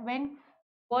that when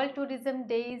World Tourism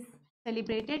Day is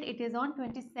celebrated, it is on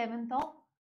 27th of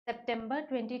September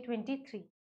 2023.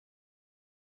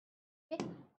 Okay.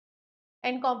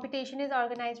 And competition is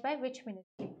organized by which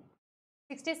ministry?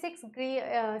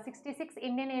 66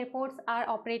 Indian airports are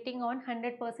operating on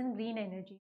 100% green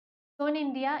energy. So in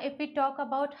India, if we talk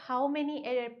about how many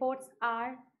airports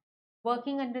are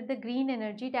working under the green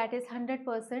energy, that is 100%,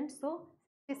 so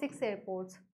 66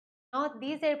 airports. Now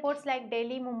these airports like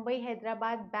Delhi, Mumbai,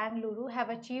 Hyderabad, Bangalore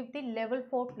have achieved the level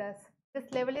 4 plus. This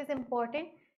level is important.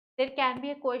 There can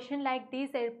be a question like these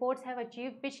airports have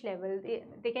achieved which level.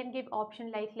 They can give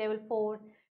option like level 4,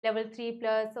 level 3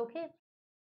 plus, okay,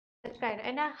 such kind.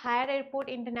 And a higher airport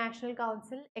international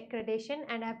council accreditation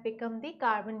and have become the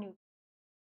carbon neutral.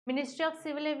 Ministry of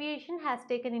Civil Aviation has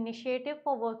taken initiative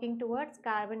for working towards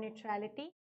carbon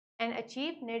neutrality and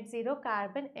achieve net zero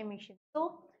carbon emissions.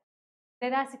 So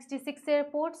there are 66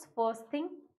 airports. First thing,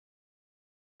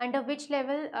 under which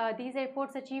level these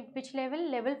airports achieve which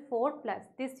level? Level 4 plus.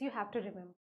 This you have to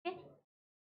remember. Okay.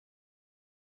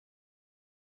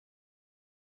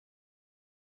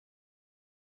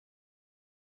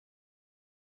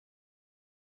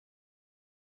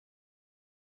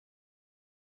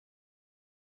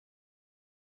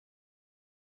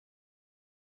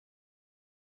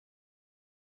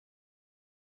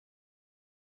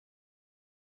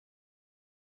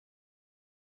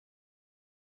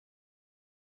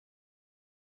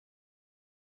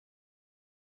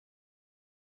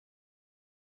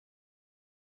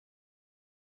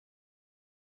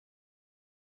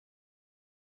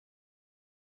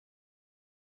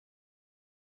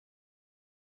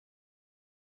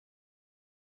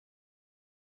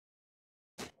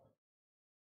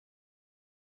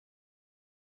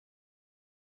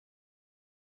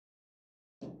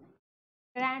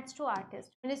 Grants to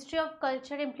artists. Ministry of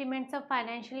Culture implements a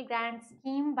financial grant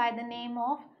scheme by the name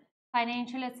of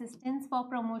Financial Assistance for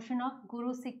Promotion of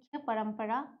Guru Sikhya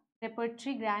Parampara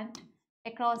Repertory Grant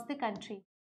across the country.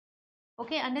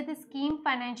 Okay, under the scheme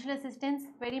financial assistance,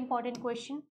 very important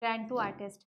question, grant to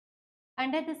artist.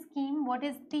 Under the scheme, what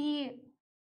is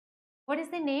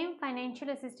the name? Financial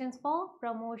assistance for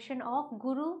promotion of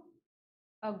Guru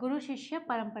Shishya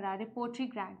Parampara Repertory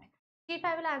Grant. See if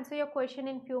I will answer your question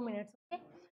in few minutes. Okay.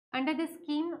 Under this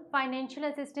scheme, financial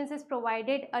assistance is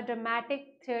provided a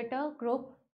dramatic theatre group,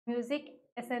 music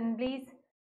assemblies,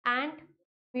 and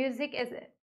music as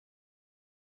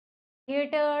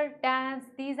theatre, dance.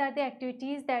 These are the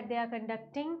activities that they are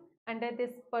conducting under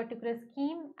this particular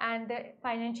scheme, and the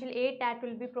financial aid that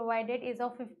will be provided is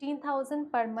of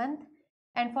 15,000 per month,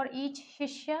 and for each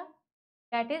Shishya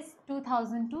that is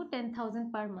 2,000 to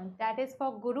 10,000 per month. That is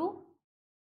for Guru.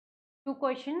 Two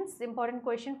questions, important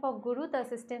question. For Guru, the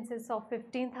assistance is of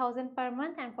 15,000 per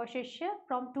month, and for Shishya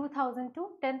from 2,000 to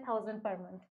 10,000 per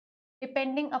month,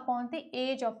 depending upon the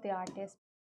age of the artist.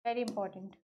 Very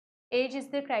important. Age is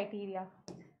the criteria.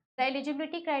 The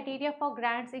eligibility criteria for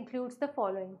grants includes the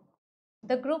following.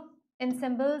 The group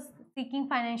ensembles seeking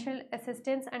financial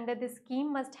assistance under this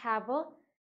scheme must have a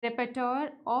repertoire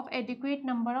of adequate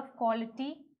number of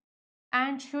quality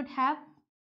and should have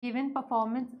given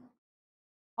performance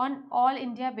on all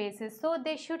India basis. So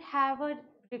they should have a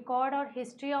record or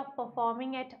history of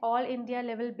performing at all India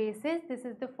level basis. This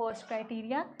is the first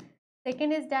criteria.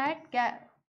 Second is that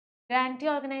grantee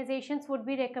organizations would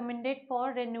be recommended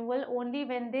for renewal only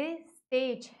when they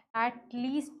stage at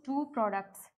least 2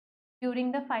 products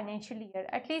during the financial year.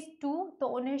 At least 2 तो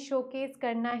उन्हें showcase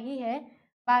करना ही है.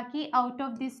 बाकी out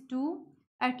of these 2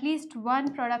 at least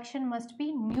 1 production must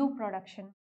be new production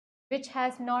which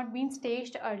has not been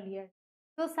staged earlier.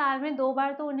 तो साल में 2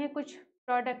 बार तो उन्हें कुछ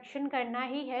प्रोडक्शन करना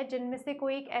ही है जिनमें से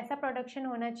कोई एक ऐसा प्रोडक्शन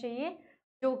होना चाहिए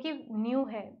जो कि न्यू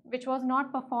है which was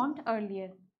not performed earlier.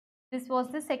 This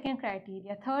was the second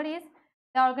criteria. Third is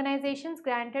the organizations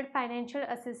granted financial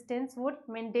assistance would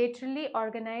mandatorily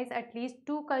organize at least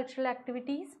 2 cultural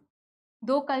activities.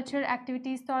 2 cultural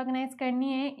activities तो organize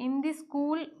करनी है in the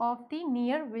school of the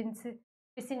near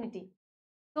vicinity.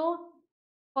 So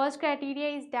first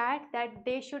criteria is that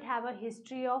they should have a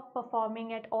history of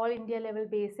performing at all India level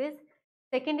basis.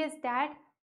 Second is that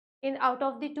in out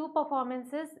of the 2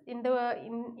 performances in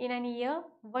an year,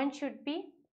 one should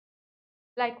be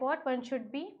like what? One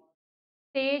should be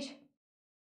staged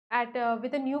at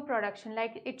with a new production,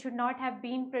 like it should not have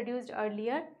been produced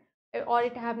earlier or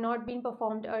it have not been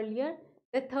performed earlier.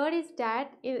 The third is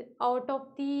that out of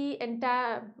the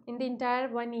entire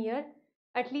 1 year,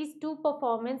 at least 2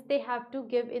 performance they have to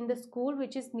give in the school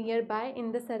which is nearby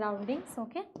in the surroundings.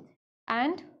 Okay,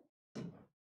 and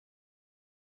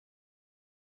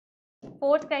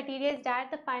fourth criteria is that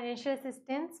the financial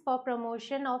assistance for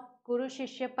promotion of Guru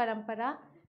Shishya Parampara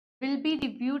will be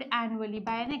reviewed annually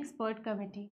by an expert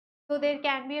committee. So there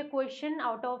can be a question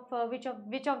out of which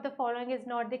of the following is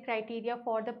not the criteria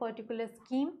for the particular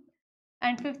scheme.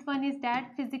 And fifth one is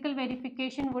that physical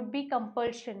verification would be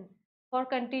compulsion for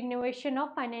continuation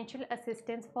of financial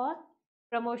assistance for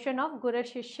promotion of Guru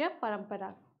Shishya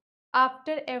Parampara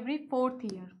after every 4th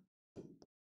year.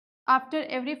 After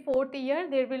every 4th year,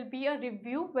 there will be a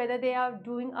review whether they are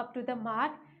doing up to the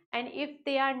mark, and if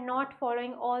they are not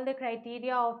following all the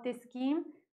criteria of this scheme,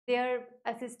 their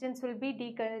assistance will be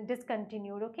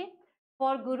discontinued. Okay,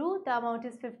 for Guru the amount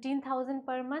is 15,000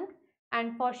 per month,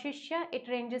 and for Shishya it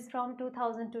ranges from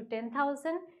 2,000 to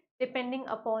 10,000 depending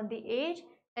upon the age,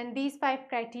 and these 5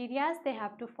 criteria they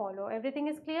have to follow. Everything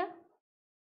is clear?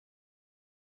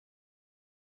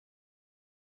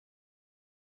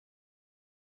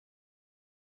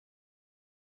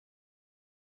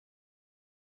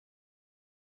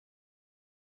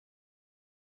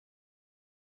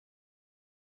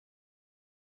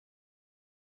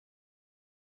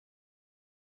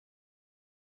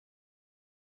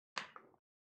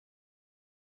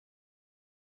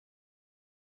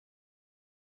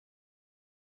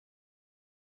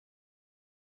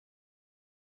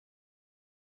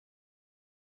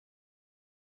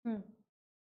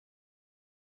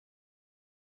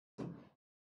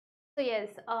 So yes,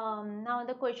 now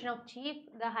the question of chief,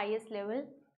 the highest level.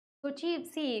 So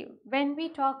chief, see, when we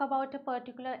talk about a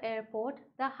particular airport,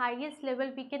 the highest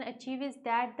level we can achieve is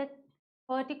that the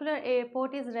particular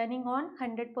airport is running on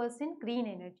 100% green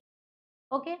energy.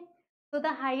 Okay, so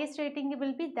the highest rating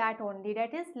will be that only,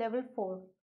 that is level 4.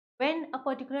 When a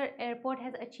particular airport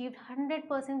has achieved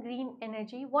 100% green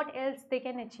energy, what else they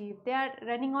can achieve? They are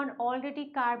running on already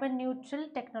carbon neutral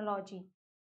technology.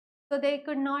 So there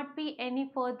could not be any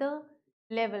further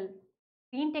level.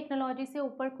 Green technology से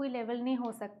ऊपर कोई level नहीं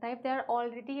हो सकता if they are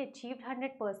already achieved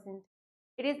 100%.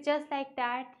 It is just like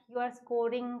that you are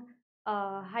scoring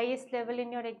highest level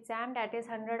in your exam, that is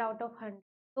 100 out of 100.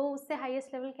 तो उससे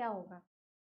highest level क्या होगा?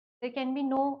 There can be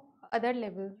no other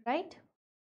level, right?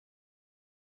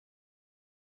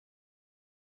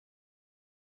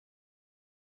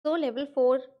 So level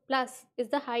 4 plus is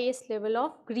the highest level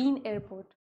of green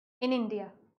airport in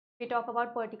India. We talk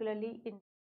about particularly in.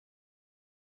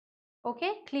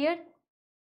 Okay, clear?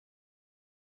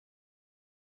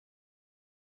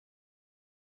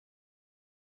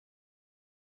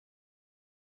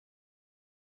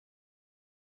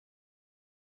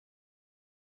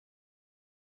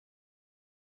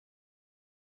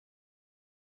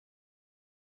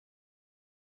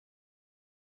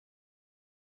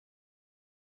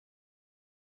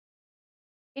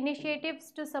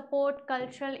 Initiatives to support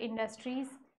cultural industries.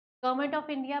 Government of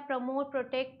India promote,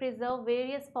 protect, preserve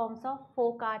various forms of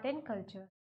folk art and culture.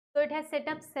 So it has set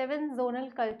up 7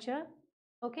 zonal culture.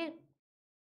 Okay.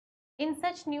 In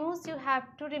such news, you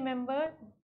have to remember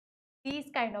these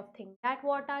kind of things. That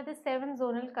what are the 7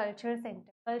 zonal culture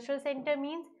center? Cultural center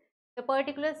means the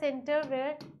particular center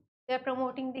where they are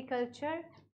promoting the culture,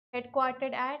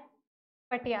 headquartered at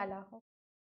Patiala,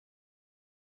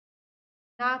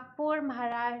 Nagpur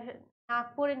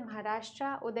in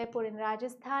Maharashtra, Udaipur in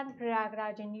Rajasthan,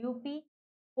 Prayagraj in UP,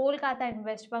 Kolkata in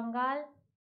West Bengal,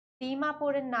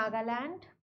 Dimapur in Nagaland,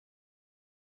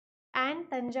 and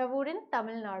Tanjavur in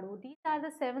Tamil Nadu. These are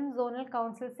the 7 zonal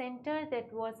council centers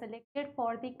that were selected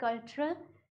for the cultural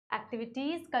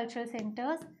activities, cultural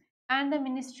centers, and the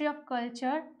Ministry of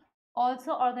Culture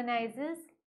also organizes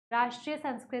Rashtriya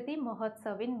Sanskriti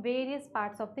Mahotsav in various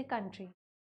parts of the country.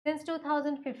 Since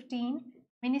 2015,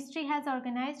 Ministry has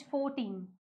organized 14.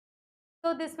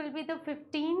 So this will be the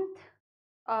 15th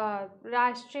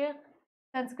Rashtriya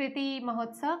Sanskriti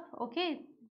Mahotsav, okay,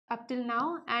 up till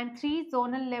now, and 3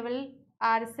 zonal level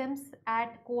RSMs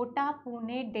at Kota,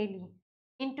 Pune, Delhi.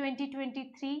 In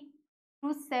 2023,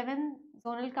 7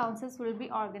 zonal councils will be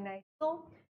organized. So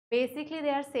basically they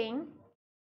are saying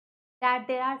that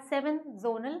there are 7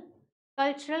 zonal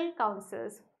cultural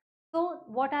councils. So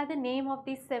what are the name of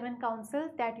these 7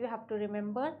 councils that you have to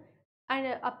remember?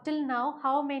 And up till now,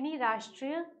 how many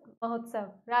Rashtriya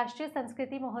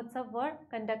Sanskriti Mahotsav were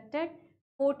conducted?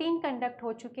 14 conduct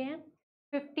हो चुके हैं,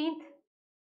 15th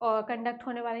conduct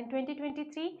होने वाले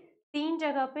 2023। 3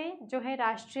 जगह पे जो है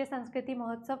राष्ट्रीय संस्कृति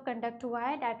महोत्सव कंडक्ट हुआ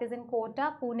है, that is in Kota,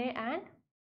 Pune and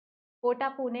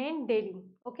Delhi.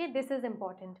 Okay, this is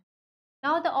important.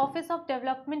 Now the Office of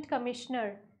Development Commissioner,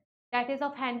 that is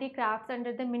of Handicrafts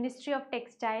under the Ministry of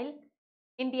Textile,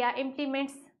 India,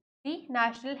 implements the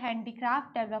National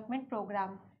Handicraft Development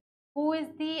Program. Who is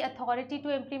the authority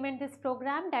to implement this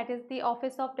program? That is the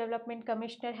Office of Development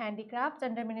Commissioner Handicrafts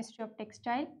under Ministry of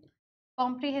Textile.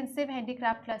 Comprehensive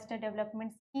Handicraft Cluster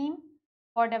Development Scheme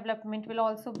for development will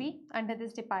also be under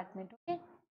this department. Okay.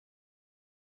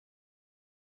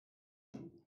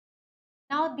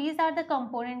 Now these are the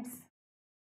components.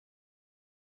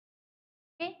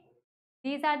 Okay,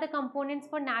 these are the components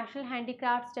for National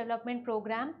Handicrafts Development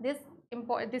Program. This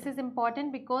is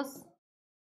important because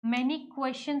many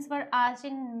questions were asked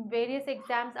in various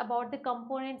exams about the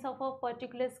components of a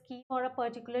particular scheme or a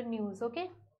particular news. Okay,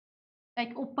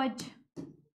 like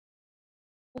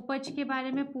उपज के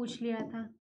बारे में पूछ लिया था,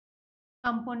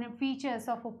 component features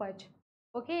of उपज.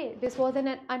 Okay, this was an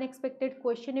unexpected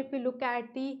question if you look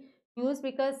at the news,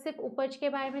 because सिर्फ उपज के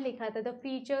बारे में लिखा था. The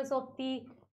features of the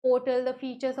portal, the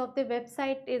features of the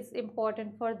website is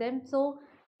important for them. So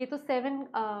ये तो 7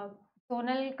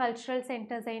 zonal cultural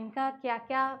centers है, इनका क्या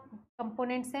क्या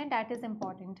components हैं, that is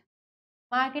important.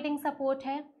 Marketing support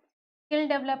है, skill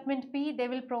development भी, they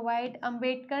will provide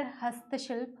Ambedkar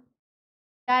Hastashilp,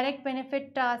 direct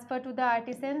benefit transfer to the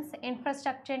artisans,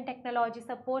 infrastructure and technology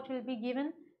support will be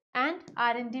given, and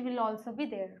R&D will also be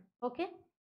there. Okay,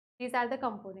 these are the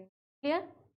components. Clear?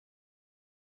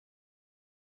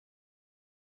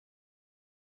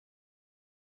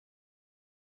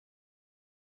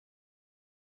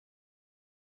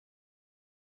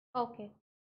 Okay.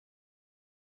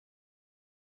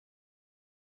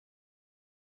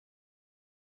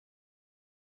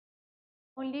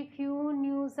 Only few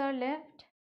news are left.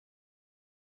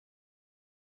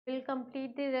 We'll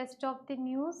complete the rest of the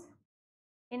news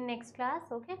in next class.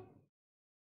 Okay.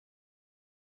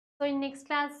 So in next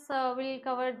class, we'll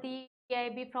cover the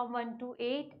PIB from 1 to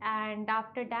 8, and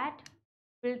after that,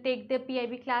 we'll take the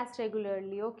PIB class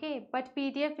regularly. Okay. But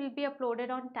PDF will be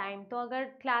uploaded on time. तो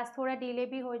अगर class थोड़ा delay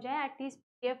भी हो जाए, at least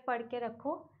PDF पढ़ के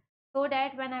रखो, so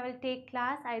that when I will take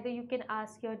class, either you can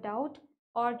ask your doubt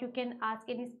or you can ask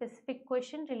any specific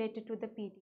question related to the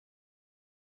PDF.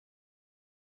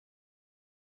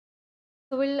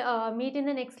 So we'll meet in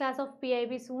the next class of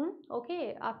PIB soon.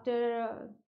 Okay, after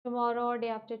tomorrow or day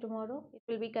after tomorrow it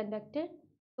will be conducted.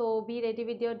 So be ready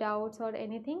with your doubts or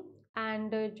anything.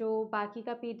 And जो बाकी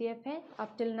का PDF है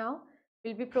up till now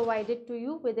will be provided to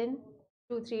you within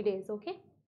 2-3 days. Okay.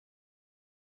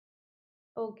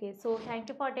 Okay. So thank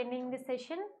you for attending this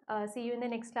session. See you in the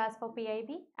next class for PIB,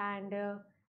 and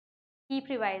keep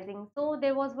revising. So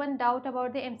there was one doubt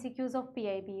about the MCQs of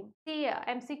PIB. See,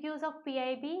 MCQs of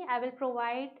PIB I will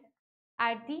provide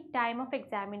at the time of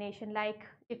examination. Like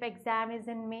if exam is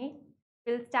in May,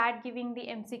 we'll start giving the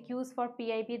MCQs for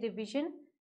PIB revision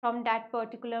from that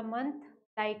particular month.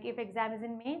 Like if exam is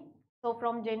in May, so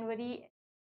from January,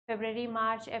 February,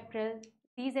 March, April,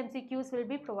 these MCQs will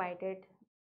be provided.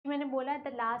 मैंने बोला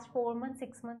the last 4 months,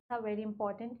 6 months are very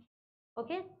important.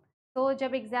 Okay, so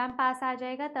जब exam pass आ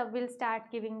जाएगा तब we'll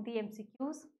start giving the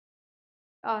MCQs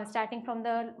starting from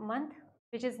the month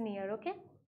which is near. Okay,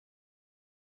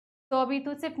 तो अभी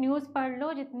तो सिर्फ news पढ़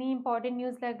लो, जितनी इंपॉर्टेंट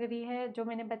न्यूज़ लग रही है जो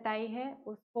मैंने बताई है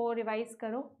उसको रिवाइज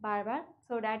करो बार बार,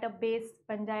 सो डैट अ बेस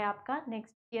बन जाए आपका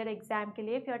नेक्स्ट ईयर एग्जाम के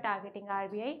लिए, if you are targeting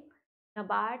RBI.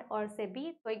 NABARD और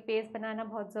सेबी, तो एक बेस बनाना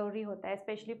बहुत ज़रूरी होता है,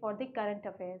 specially for the current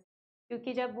affairs,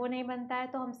 क्योंकि जब वो नहीं बनता है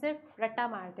तो हम सिर्फ रट्टा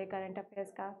मारते करंट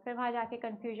अफेयर्स का, फिर वहाँ जाके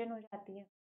कन्फ्यूजन हो जाती है।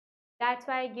 That's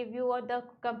why I give you the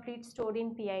complete story in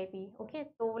PIB। Okay,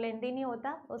 तो लेंदी नहीं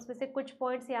होता, उसमें से कुछ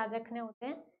पॉइंट्स याद रखने होते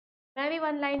हैं। मैं भी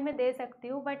 1 लाइन में दे सकती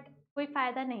हूँ, बट कोई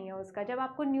फ़ायदा नहीं है उसका, जब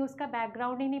आपको न्यूज़ का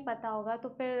बैकग्राउंड ही नहीं पता होगा तो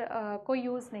फिर कोई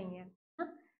यूज़ नहीं है।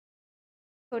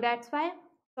 So that's why.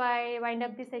 So I wind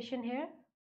up the session here.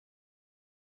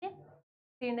 Okay.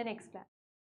 See you in the next class.